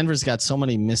Denver's got so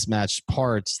many mismatched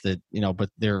parts that,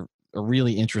 but they're a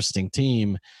really interesting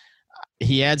team.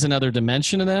 He adds another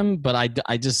dimension to them, but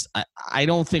I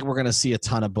don't think we're going to see a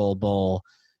ton of Bol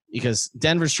because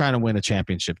Denver's trying to win a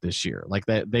championship this year. Like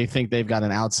they think they've got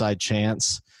an outside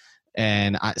chance.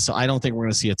 And so I don't think we're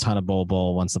going to see a ton of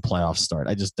Bol once the playoffs start.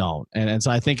 I just don't. And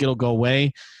so I think it'll go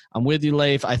away. I'm with you,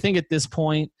 Leif. I think at this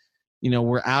point,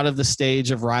 we're out of the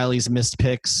stage of Riley's missed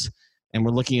picks, and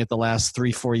we're looking at the last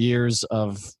 3-4 years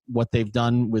of what they've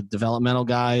done with developmental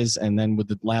guys and then with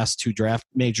the last two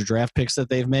major draft picks that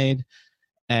they've made.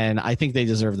 And I think they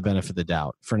deserve the benefit of the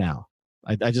doubt for now.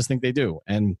 I just think they do.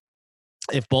 And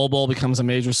if Bol becomes a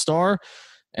major star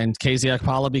and KZ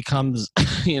Okpala becomes,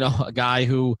 a guy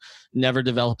who never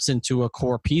develops into a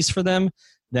core piece for them,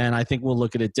 then I think we'll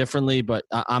look at it differently. But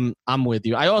I'm with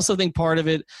you. I also think part of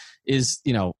it is,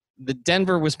 the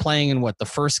Denver was playing in the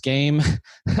first game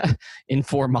in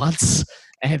 4 months,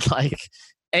 and like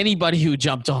anybody who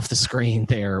jumped off the screen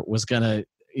there was gonna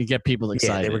get people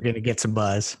excited. Yeah, they were gonna get some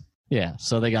buzz. Yeah,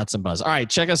 so they got some buzz. All right,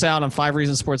 check us out on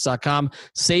 5reasonsports.com,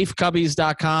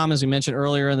 safecubbies.com. As we mentioned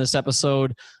earlier in this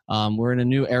episode, we're in a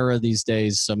new era these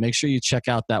days, so make sure you check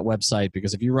out that website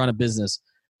because if you run a business,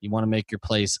 you want to make your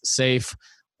place safe.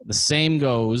 The same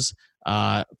goes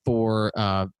for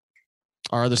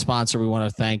our other sponsor we want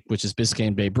to thank, which is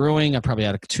Biscayne Bay Brewing. I probably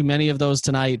had too many of those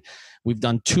tonight. We've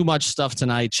done too much stuff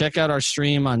tonight. Check out our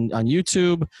stream on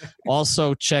YouTube.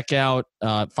 Also, check out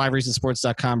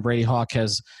 5reasonsports.com. Brady Hawk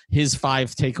has his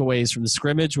 5 takeaways from the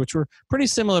scrimmage, which were pretty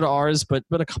similar to ours, but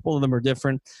a couple of them are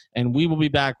different. And we will be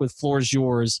back with Floor's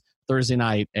Yours Thursday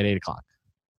night at 8 o'clock.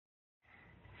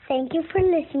 Thank you for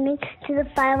listening to the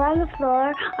 5 on the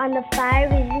Floor on the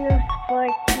 5 Reasons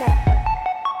Sports Network.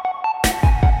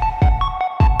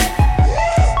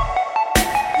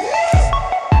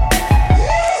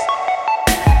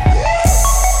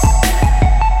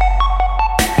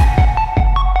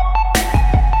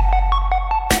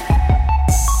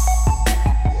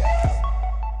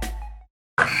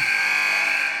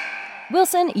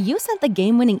 You sent the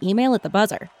game-winning email at the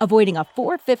buzzer, avoiding a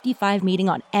 4:55 meeting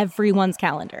on everyone's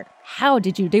calendar. How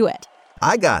did you do it?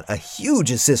 I got a huge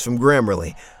assist from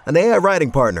Grammarly, an AI writing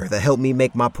partner that helped me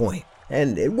make my point.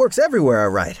 And it works everywhere I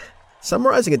write.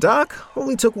 Summarizing a doc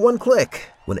only took one click.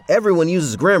 When everyone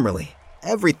uses Grammarly,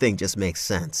 everything just makes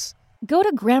sense. Go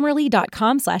to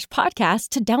Grammarly.com/podcast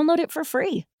to download it for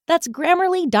free. That's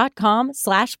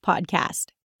Grammarly.com/podcast.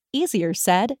 Easier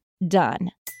said, done.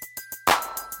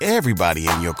 Everybody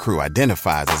in your crew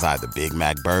identifies as either Big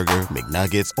Mac Burger,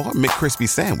 McNuggets, or McCrispy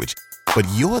Sandwich. But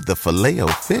you're the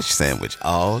Filet-O-Fish Sandwich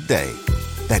all day.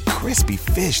 That crispy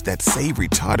fish, that savory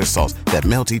tartar sauce, that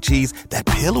melty cheese, that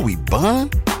pillowy bun.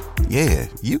 Yeah,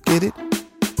 you get it.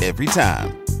 Every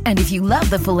time. And if you love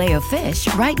the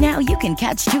Filet-O-Fish, right now you can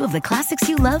catch two of the classics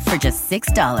you love for just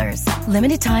 $6.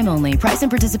 Limited time only. Price and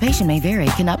participation may vary.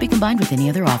 Cannot be combined with any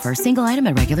other offer. Single item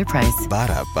at regular price.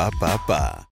 Ba-da-ba-ba-ba.